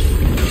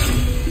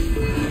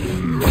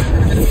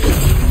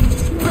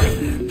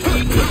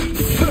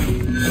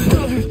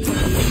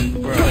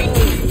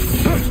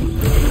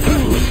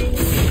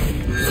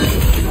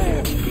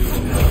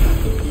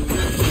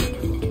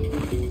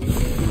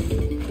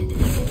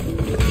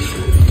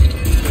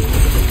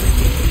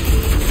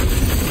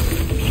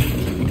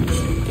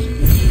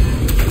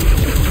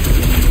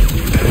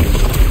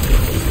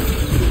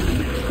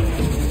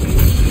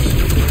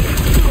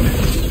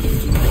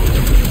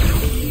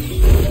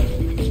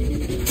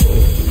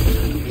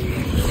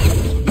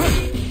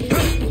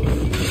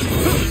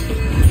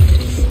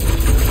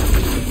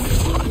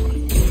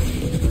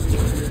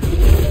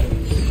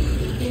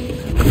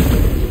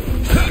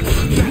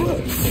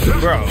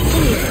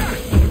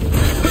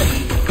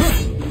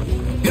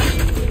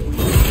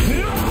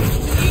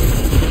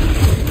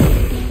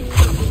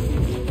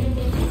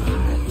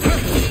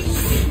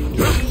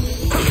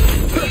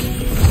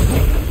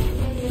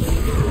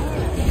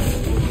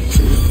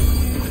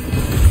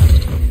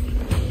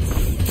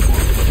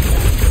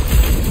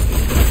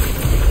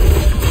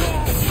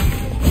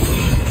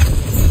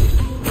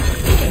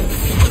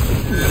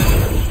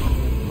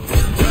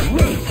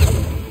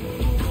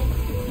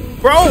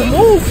 bro,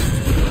 move.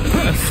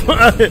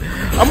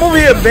 I'm over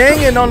here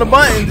banging on the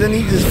buttons and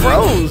he just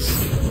froze.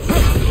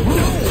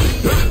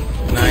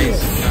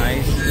 Nice,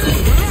 nice.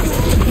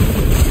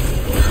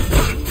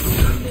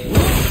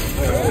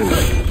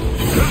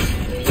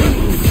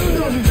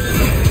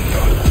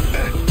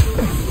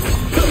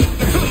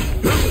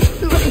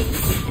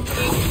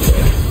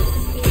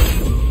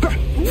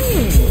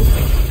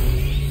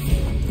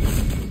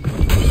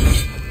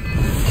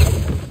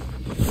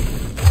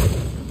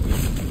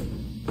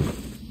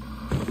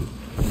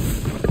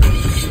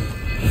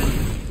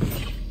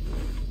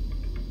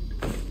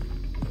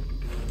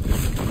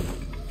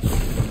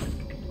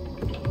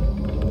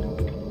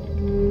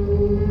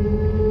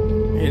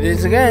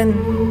 Again.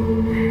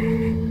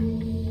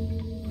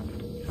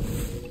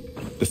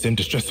 The same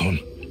distress horn.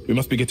 We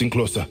must be getting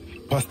closer.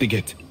 Past the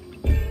gate.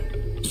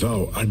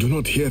 Zhao, I do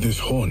not hear this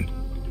horn.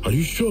 Are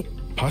you sure?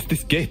 Past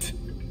this gate.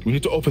 We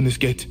need to open this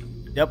gate.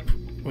 Yep,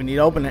 we need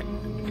to open it.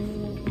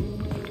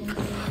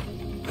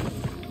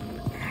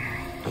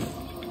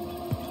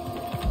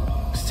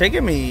 It's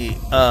taking me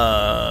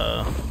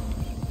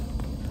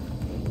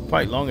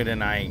quite longer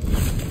than I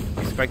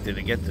expected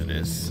to get to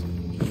this.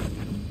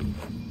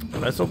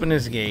 Let's open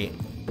this gate.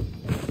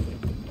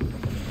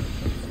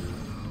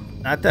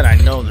 Not that I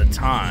know the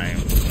time.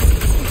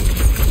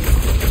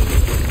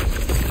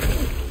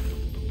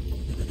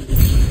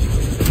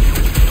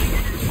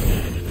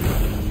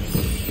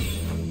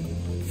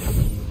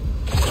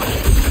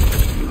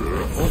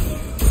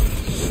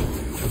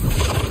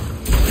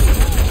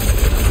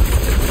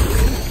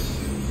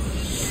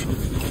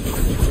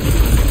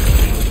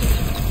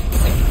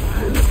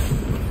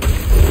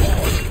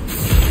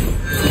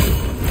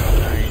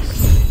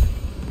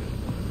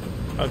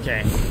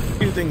 Okay, a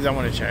few things I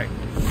want to check.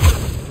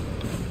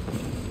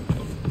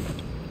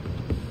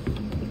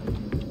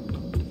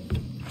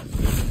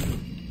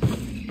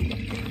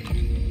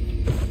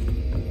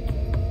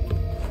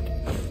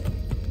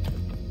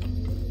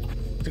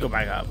 Let's go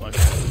back up. Okay.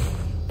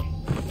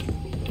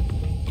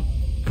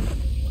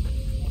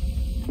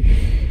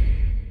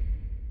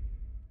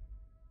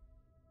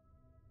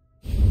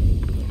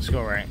 Let's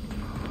go right.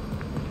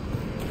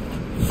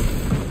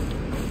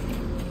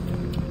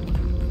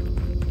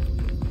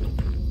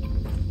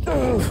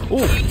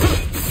 Ooh.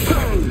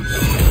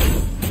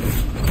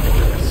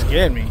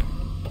 Scared me.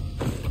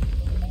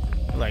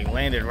 Like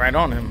landed right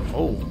on him.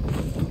 Oh.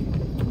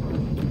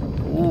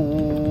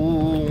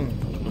 Ooh.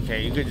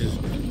 Okay, you could just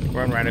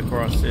run right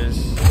across this.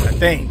 I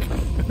think.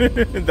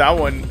 That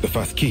one. The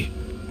fast key.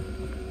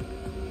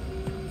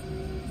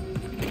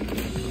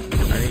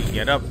 I need to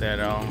get up there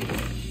though.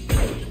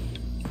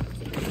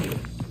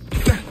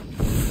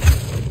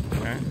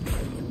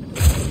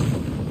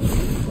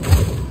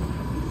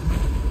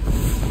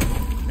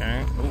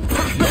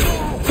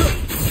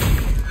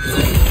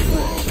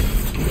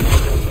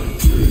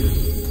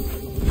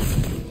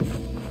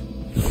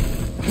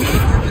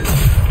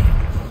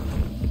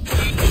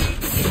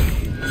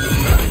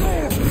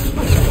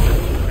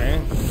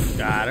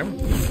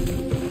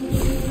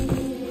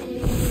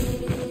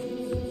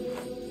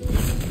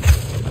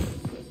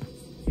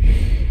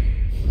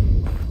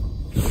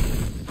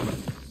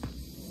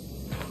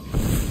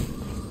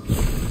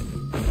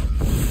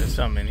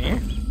 Something in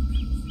here?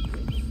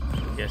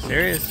 Yes,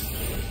 there is.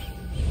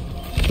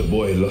 The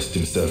boy lost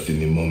himself in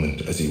the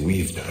moment as he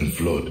weaved and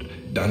flowed,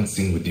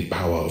 dancing with the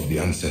power of the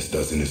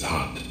ancestors in his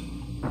heart.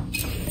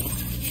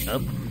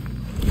 Yep.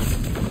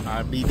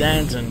 I be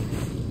dancing.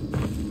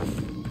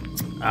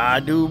 I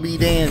do be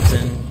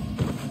dancing.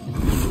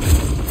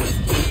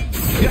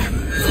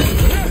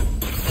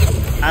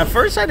 At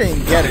first I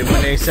didn't get it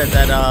when they said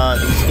that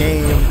this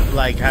game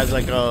like has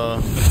like a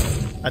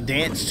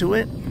dance to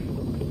it.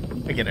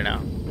 I get it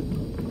now.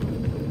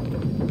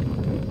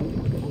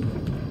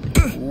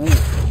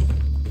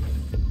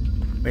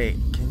 Wait,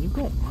 can you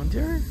go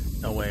under?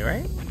 No way,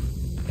 right?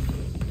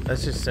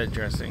 That's just set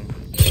dressing.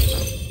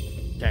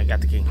 Okay, I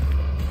got the key.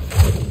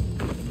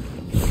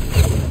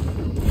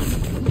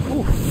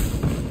 Ooh.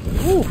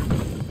 Ooh.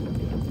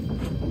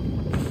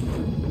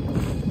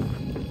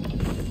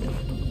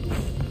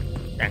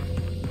 Okay.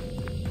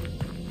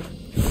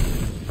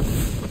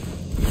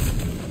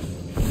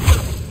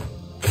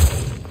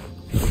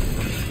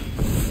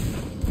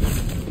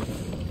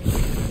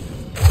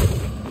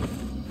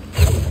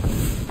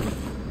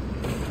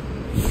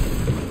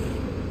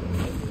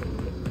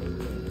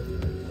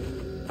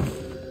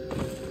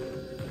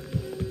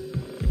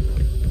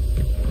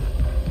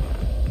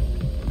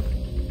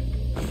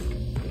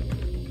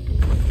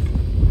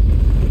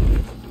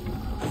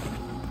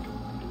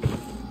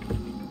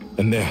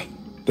 And there,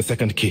 the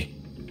second key.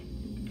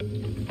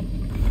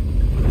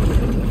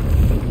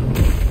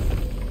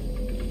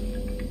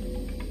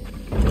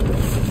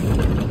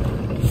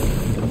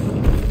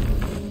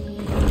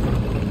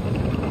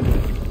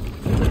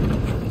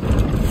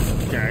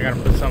 Okay, I gotta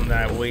put something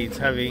that weighs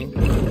heavy.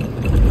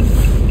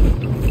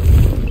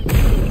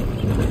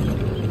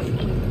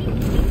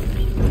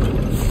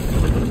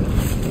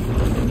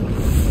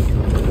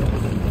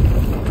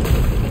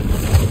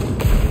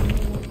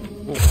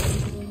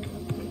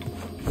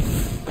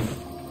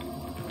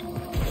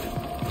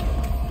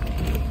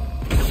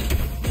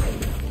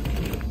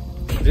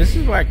 This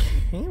is where I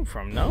came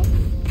from, no? I don't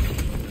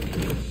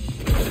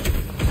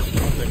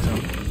think so.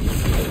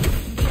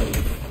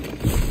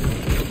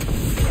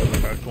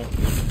 Very cool.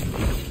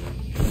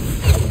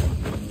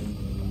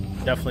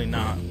 Definitely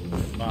not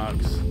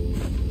box.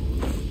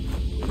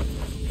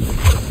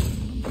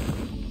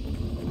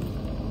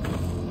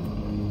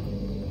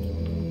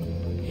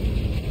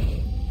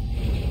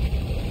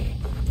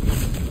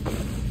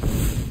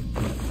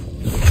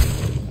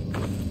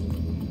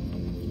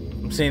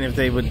 Seeing if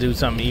they would do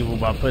something evil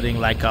by putting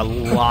like a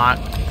lock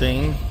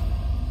thing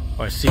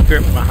or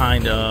secret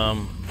behind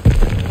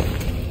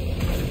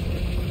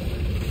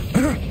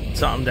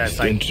something that's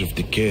like. The stench of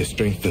decay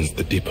strengthens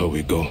the deeper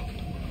we go.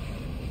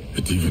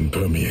 It even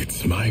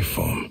permeates my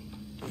form.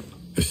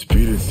 The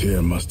spirits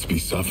here must be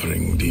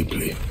suffering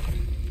deeply.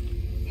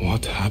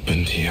 What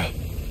happened here?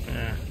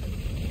 Yeah.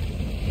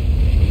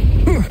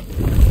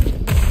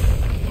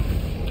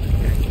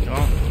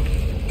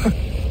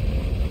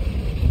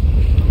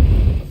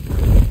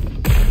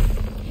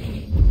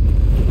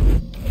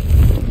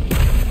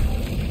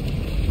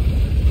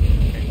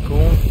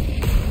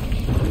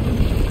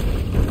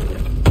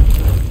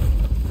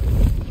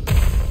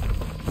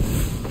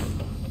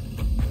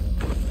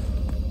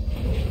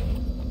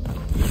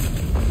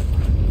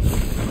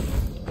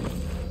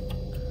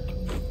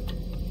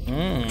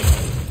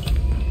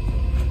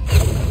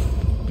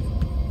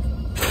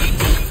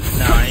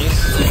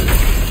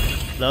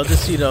 Love to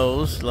see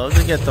those. Love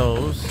to get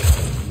those.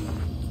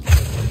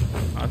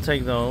 I'll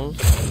take those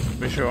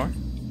for sure.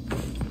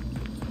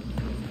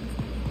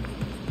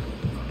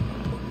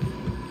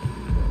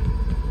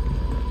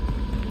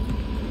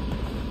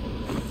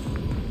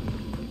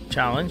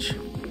 Challenge.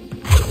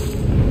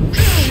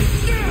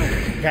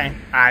 Okay,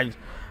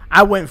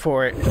 I went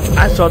for it.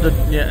 I saw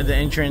the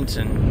entrance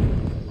and.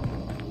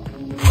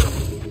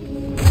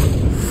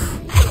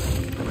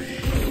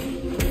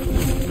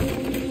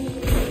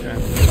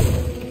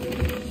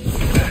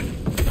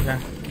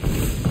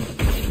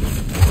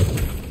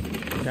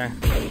 Okay.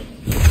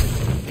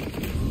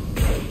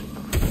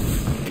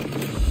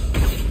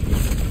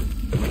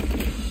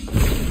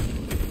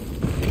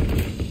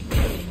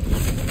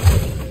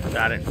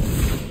 Got it.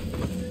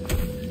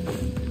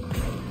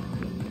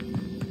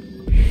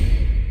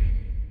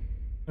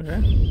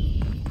 Okay.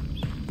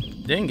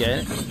 Didn't get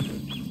it.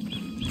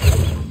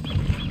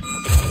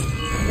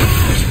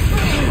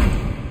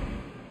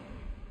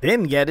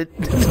 Didn't get it.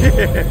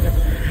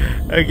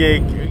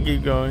 Okay,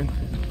 keep going.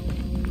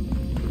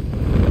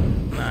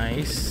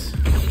 Nice.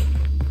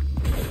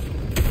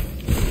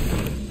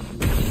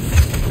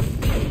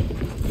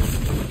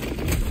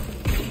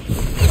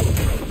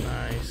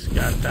 Nice,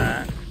 got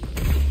that.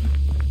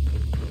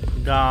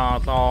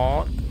 Got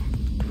that.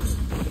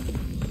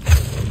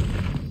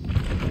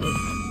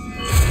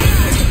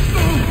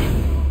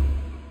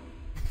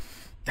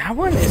 That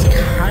one is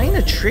kind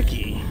of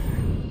tricky.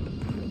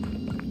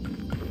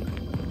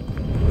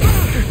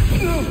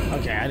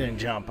 Okay, I didn't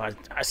jump. I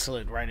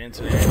slid right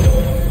into there.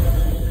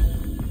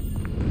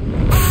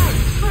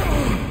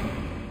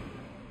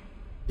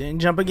 Didn't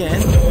jump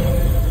again.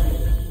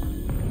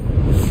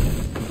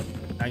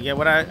 I get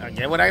what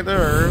I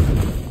deserve.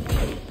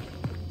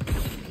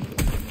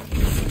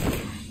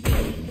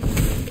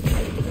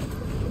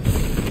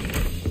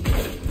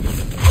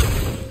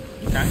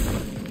 Okay.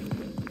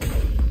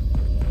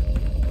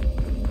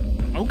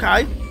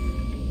 Okay.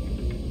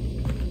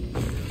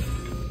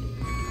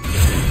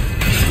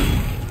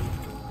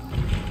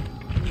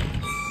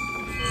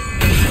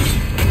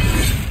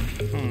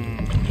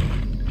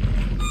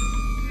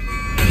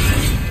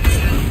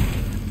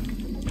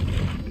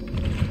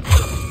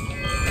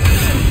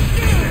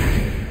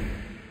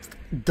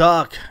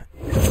 Duck.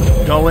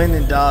 Go in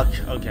and duck.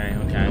 Okay.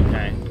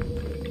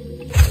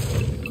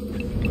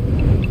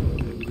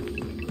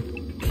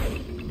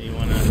 You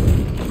wanna...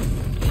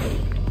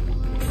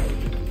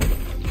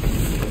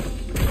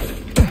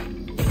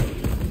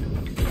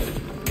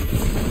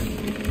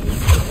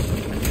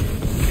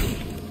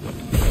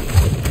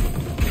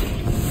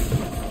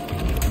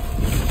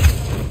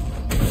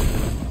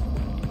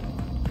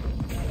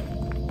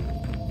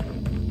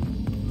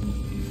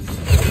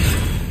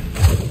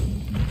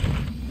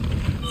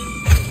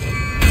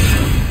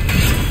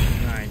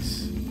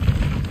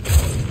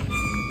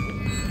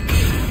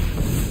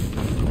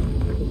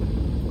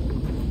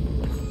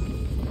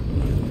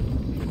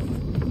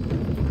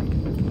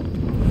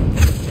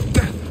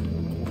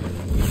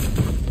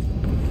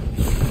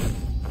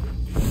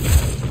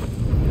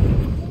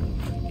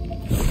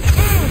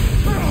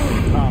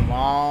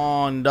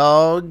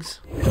 Dogs.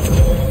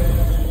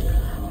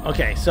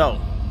 Okay, so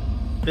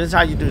this is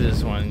how you do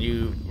this one.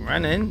 You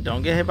run in,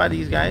 don't get hit by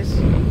these guys.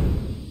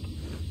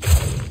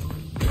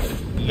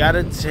 You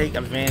gotta take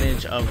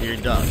advantage of your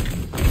duck.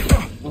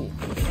 Ooh.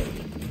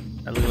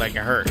 That looked like it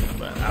hurt,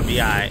 but I'll be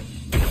alright.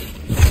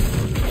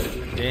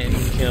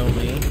 Didn't kill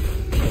me.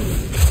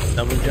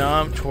 Double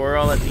jump,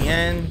 twirl at the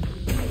end.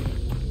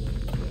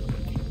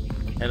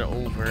 Head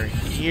over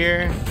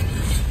here.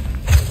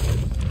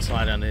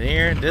 Slide under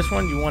there. This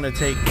one you want to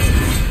take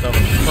the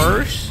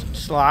first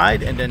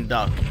slide and then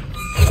duck.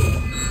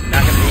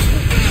 Not gonna be.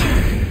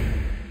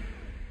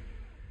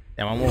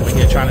 Damn, I'm over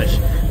here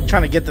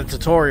trying to get the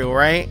tutorial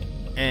right,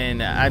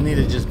 and I need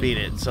to just beat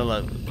it. So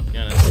look,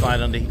 you're gonna slide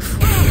under.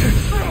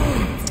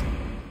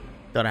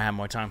 Thought I had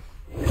more time.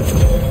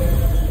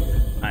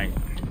 Alright.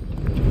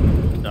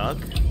 Duck.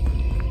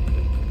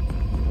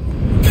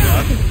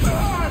 Duck.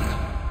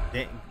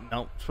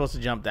 Nope, supposed to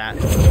jump that.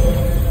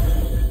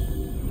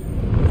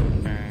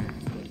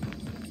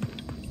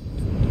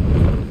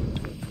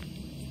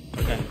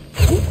 Okay.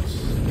 Oops.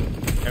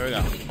 There we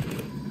go.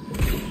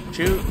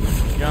 Shoot.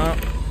 Jump.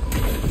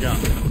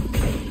 Jump.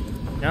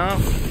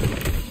 Jump.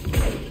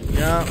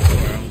 Jump.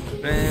 Twirl.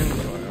 Spin.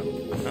 Twirl.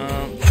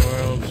 Jump.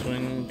 Twirl.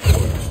 Swing.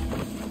 Twirl.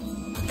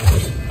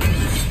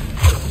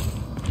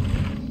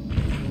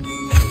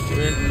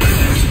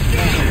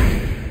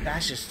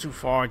 Dash is too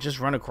far. Just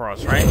run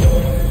across, right?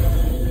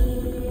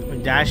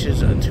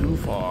 Dashes are too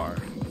far.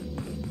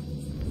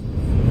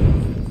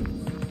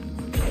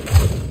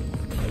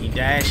 He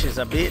dashes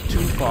a bit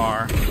too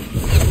far. So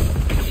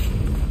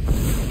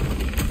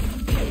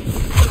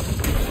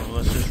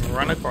let's just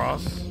run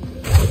across.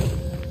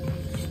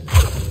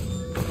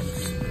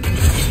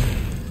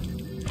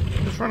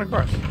 Just run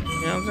across. You know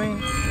what I'm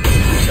saying?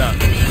 Duck.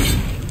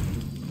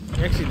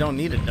 You actually don't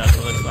need a duck,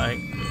 it looks like.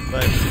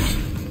 But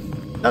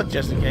duck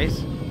just in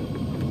case.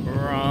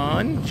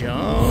 Run,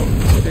 jump,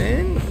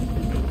 spin.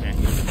 Okay.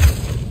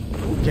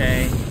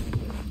 Okay.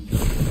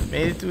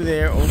 Made it through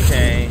there.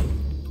 Okay.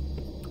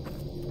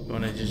 You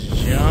wanna just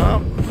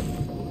jump?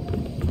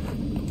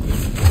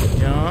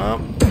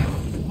 Jump.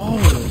 Oh,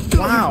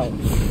 wow.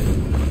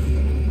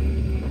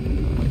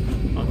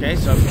 Okay,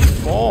 so if you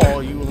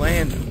fall, you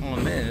land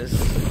on this.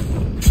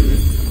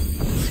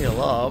 Let's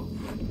heal up.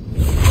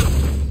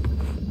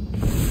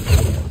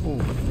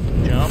 Ooh,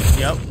 jump.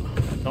 Yep.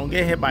 Don't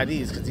get hit by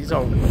these, because these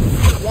are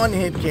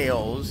one-hit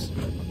KOs.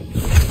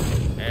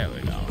 There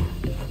we go.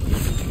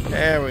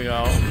 There we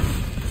go.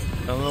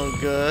 A little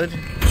good.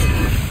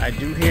 I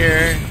do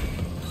hear.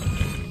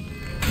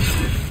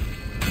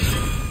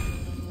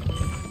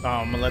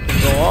 I'm gonna let them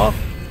go off,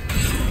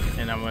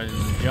 and I'm gonna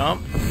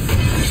jump,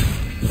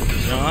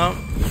 jump,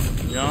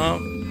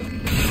 jump,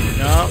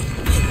 jump.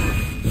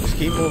 Just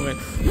keep moving.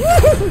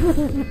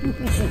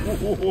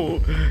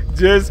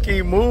 Just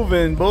keep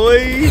moving,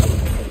 boy.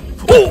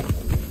 Oh!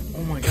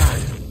 Oh my god.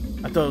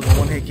 I thought it was a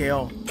one-hit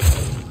KO.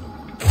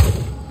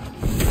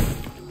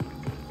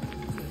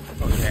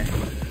 Okay.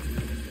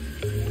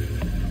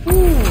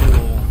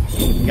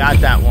 Ooh. Got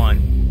that one.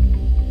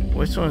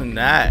 Which one is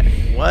that?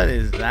 What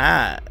is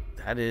that?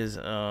 That is,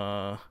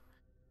 no.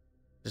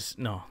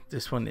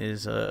 This one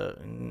is,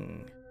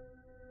 from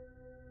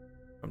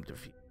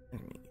defeat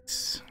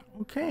enemies.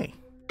 Okay.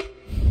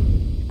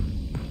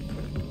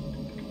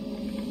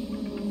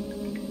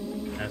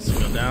 Has to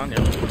go down, yep.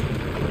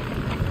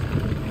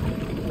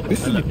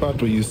 This is the part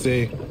where you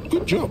say,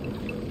 good job.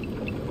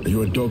 Are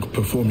you a dog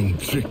performing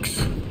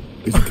tricks?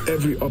 Is it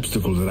every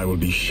obstacle that I will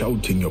be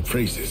shouting your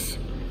praises?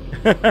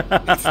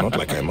 It's not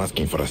like I'm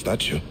asking for a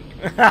statue.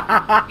 Let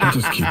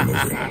us keep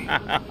moving.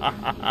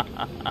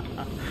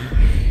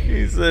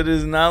 He said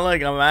it's not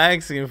like I'm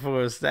asking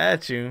for a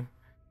statue.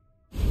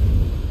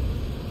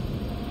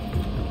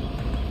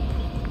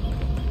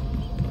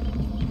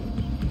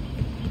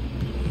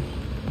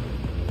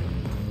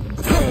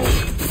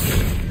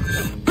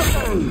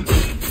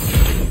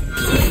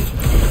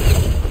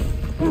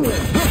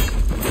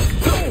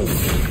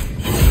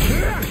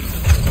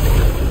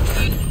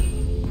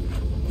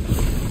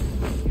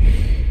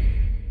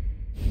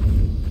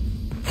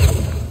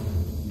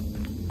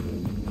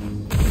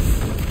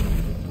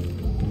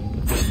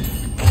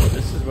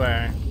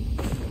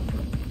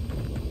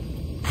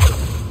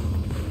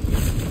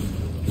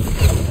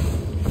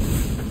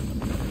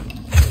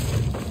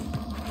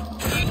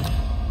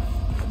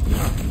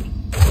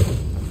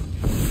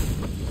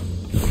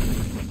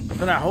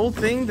 So that whole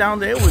thing down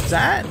there was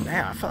that?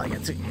 Man, I felt like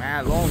it took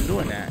mad long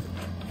doing that.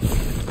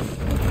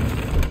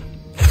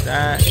 Get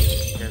that.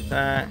 Get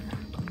that.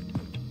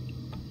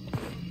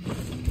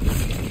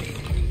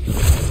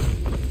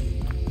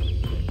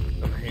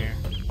 Over here.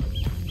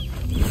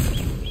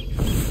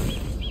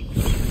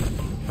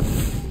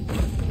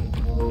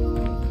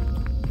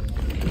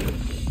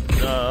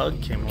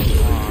 Doug came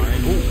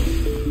online. Ooh.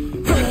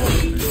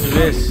 Let's do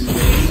this.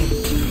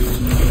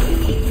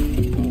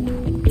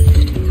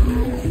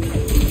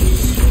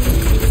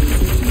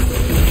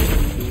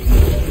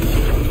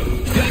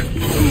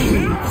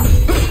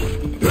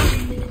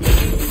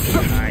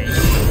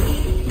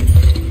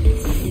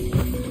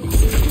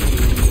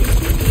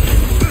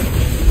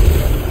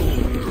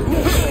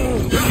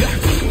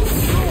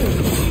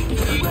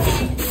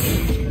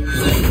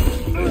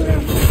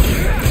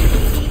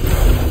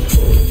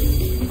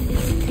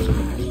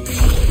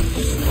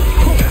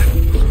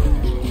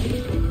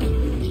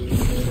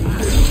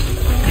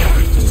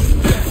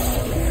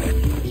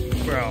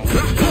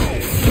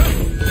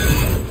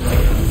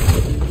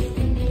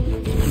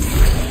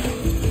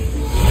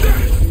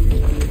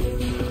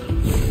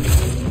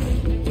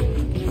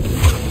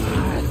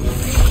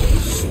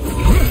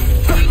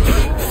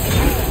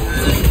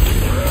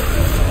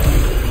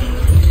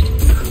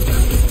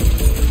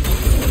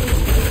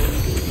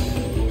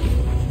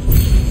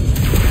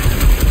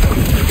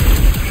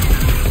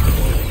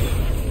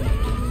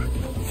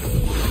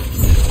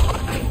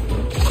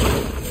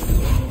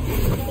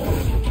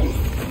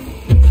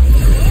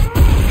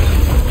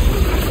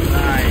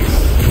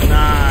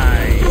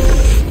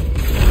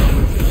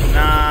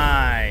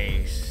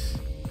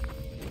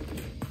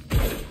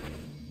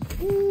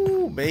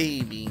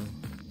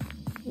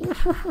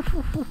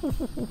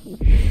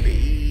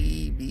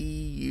 baby,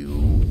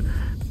 you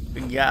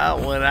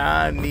got what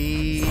I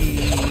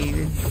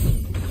need.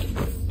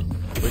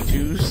 But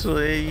you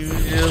say you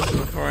just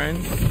a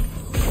friend.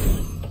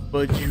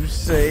 But you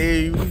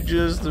say you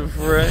just a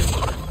friend.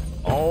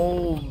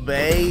 Oh,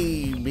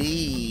 baby,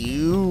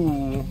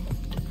 you.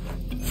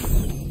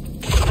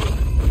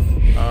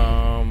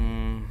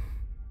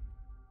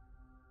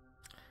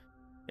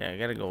 Yeah, I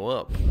gotta go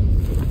up.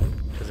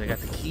 Because I got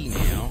the key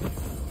now.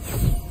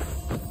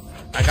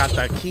 I got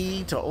the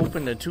key to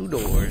open the 2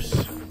 doors.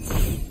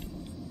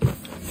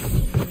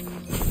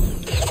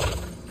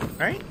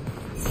 Right?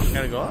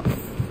 Gotta go up.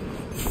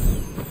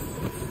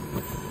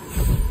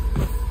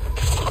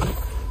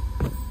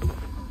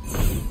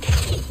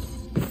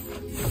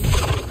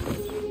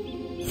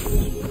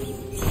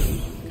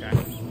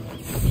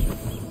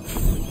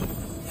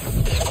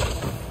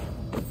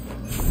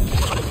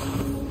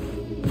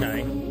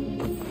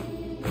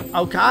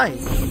 Okay.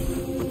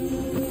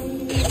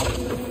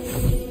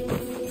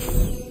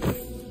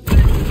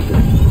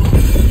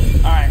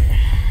 Alright.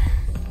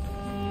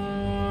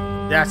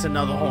 That's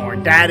another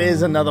horn. That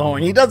is another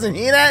horn. He doesn't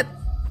hear that?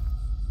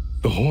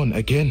 The horn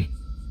again.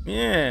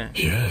 Yeah.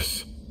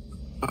 Yes,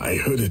 I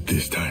heard it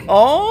this time.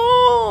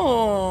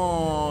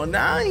 Oh,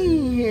 now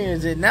he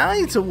hears it. Now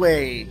he's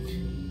awake.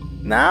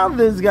 Now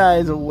this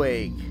guy's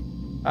awake.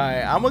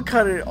 Alright, I'm gonna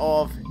cut it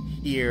off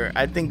here.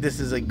 I think this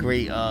is a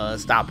great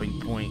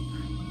stopping point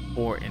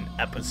for an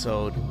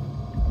episode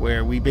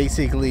where we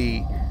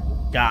basically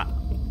got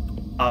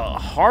a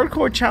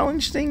hardcore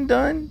challenge thing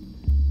done,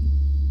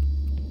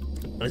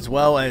 as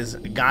well as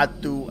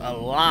got through a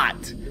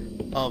lot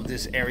of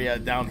this area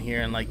down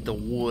here in like the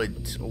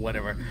woods or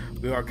whatever.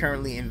 We are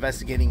currently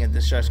investigating a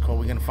distress call.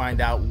 We're gonna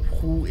find out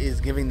who is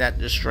giving that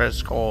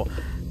distress call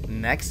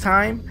next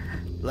time.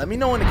 Let me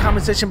know in the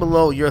comment section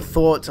below your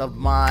thoughts of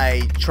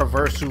my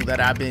traversal that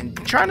I've been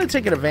trying to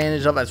take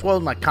advantage of, as well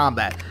as my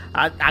combat.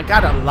 I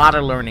got a lot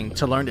of learning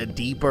to learn the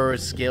deeper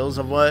skills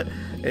of what,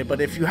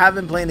 but if you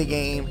haven't played the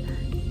game,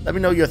 let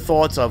me know your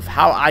thoughts of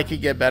how I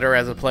could get better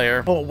as a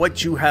player, or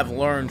what you have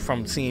learned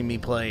from seeing me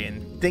play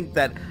and think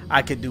that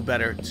I could do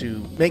better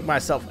to make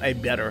myself a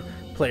better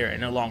player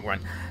in the long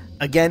run.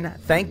 Again,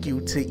 thank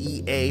you to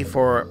EA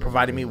for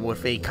providing me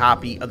with a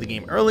copy of the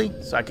game early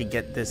so I could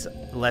get this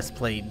Let's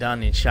Play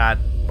done and shot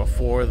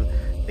before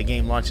the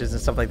game launches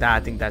and stuff like that.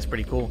 I think that's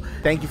pretty cool.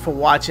 Thank you for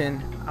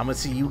watching. I'm going to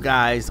see you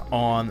guys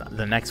on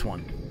the next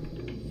one.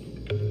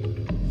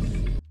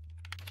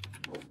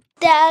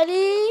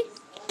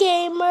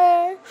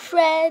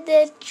 DaddyGamerFred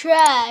the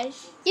trash.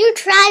 You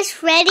trash,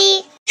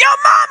 Freddy? Your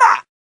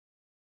mama!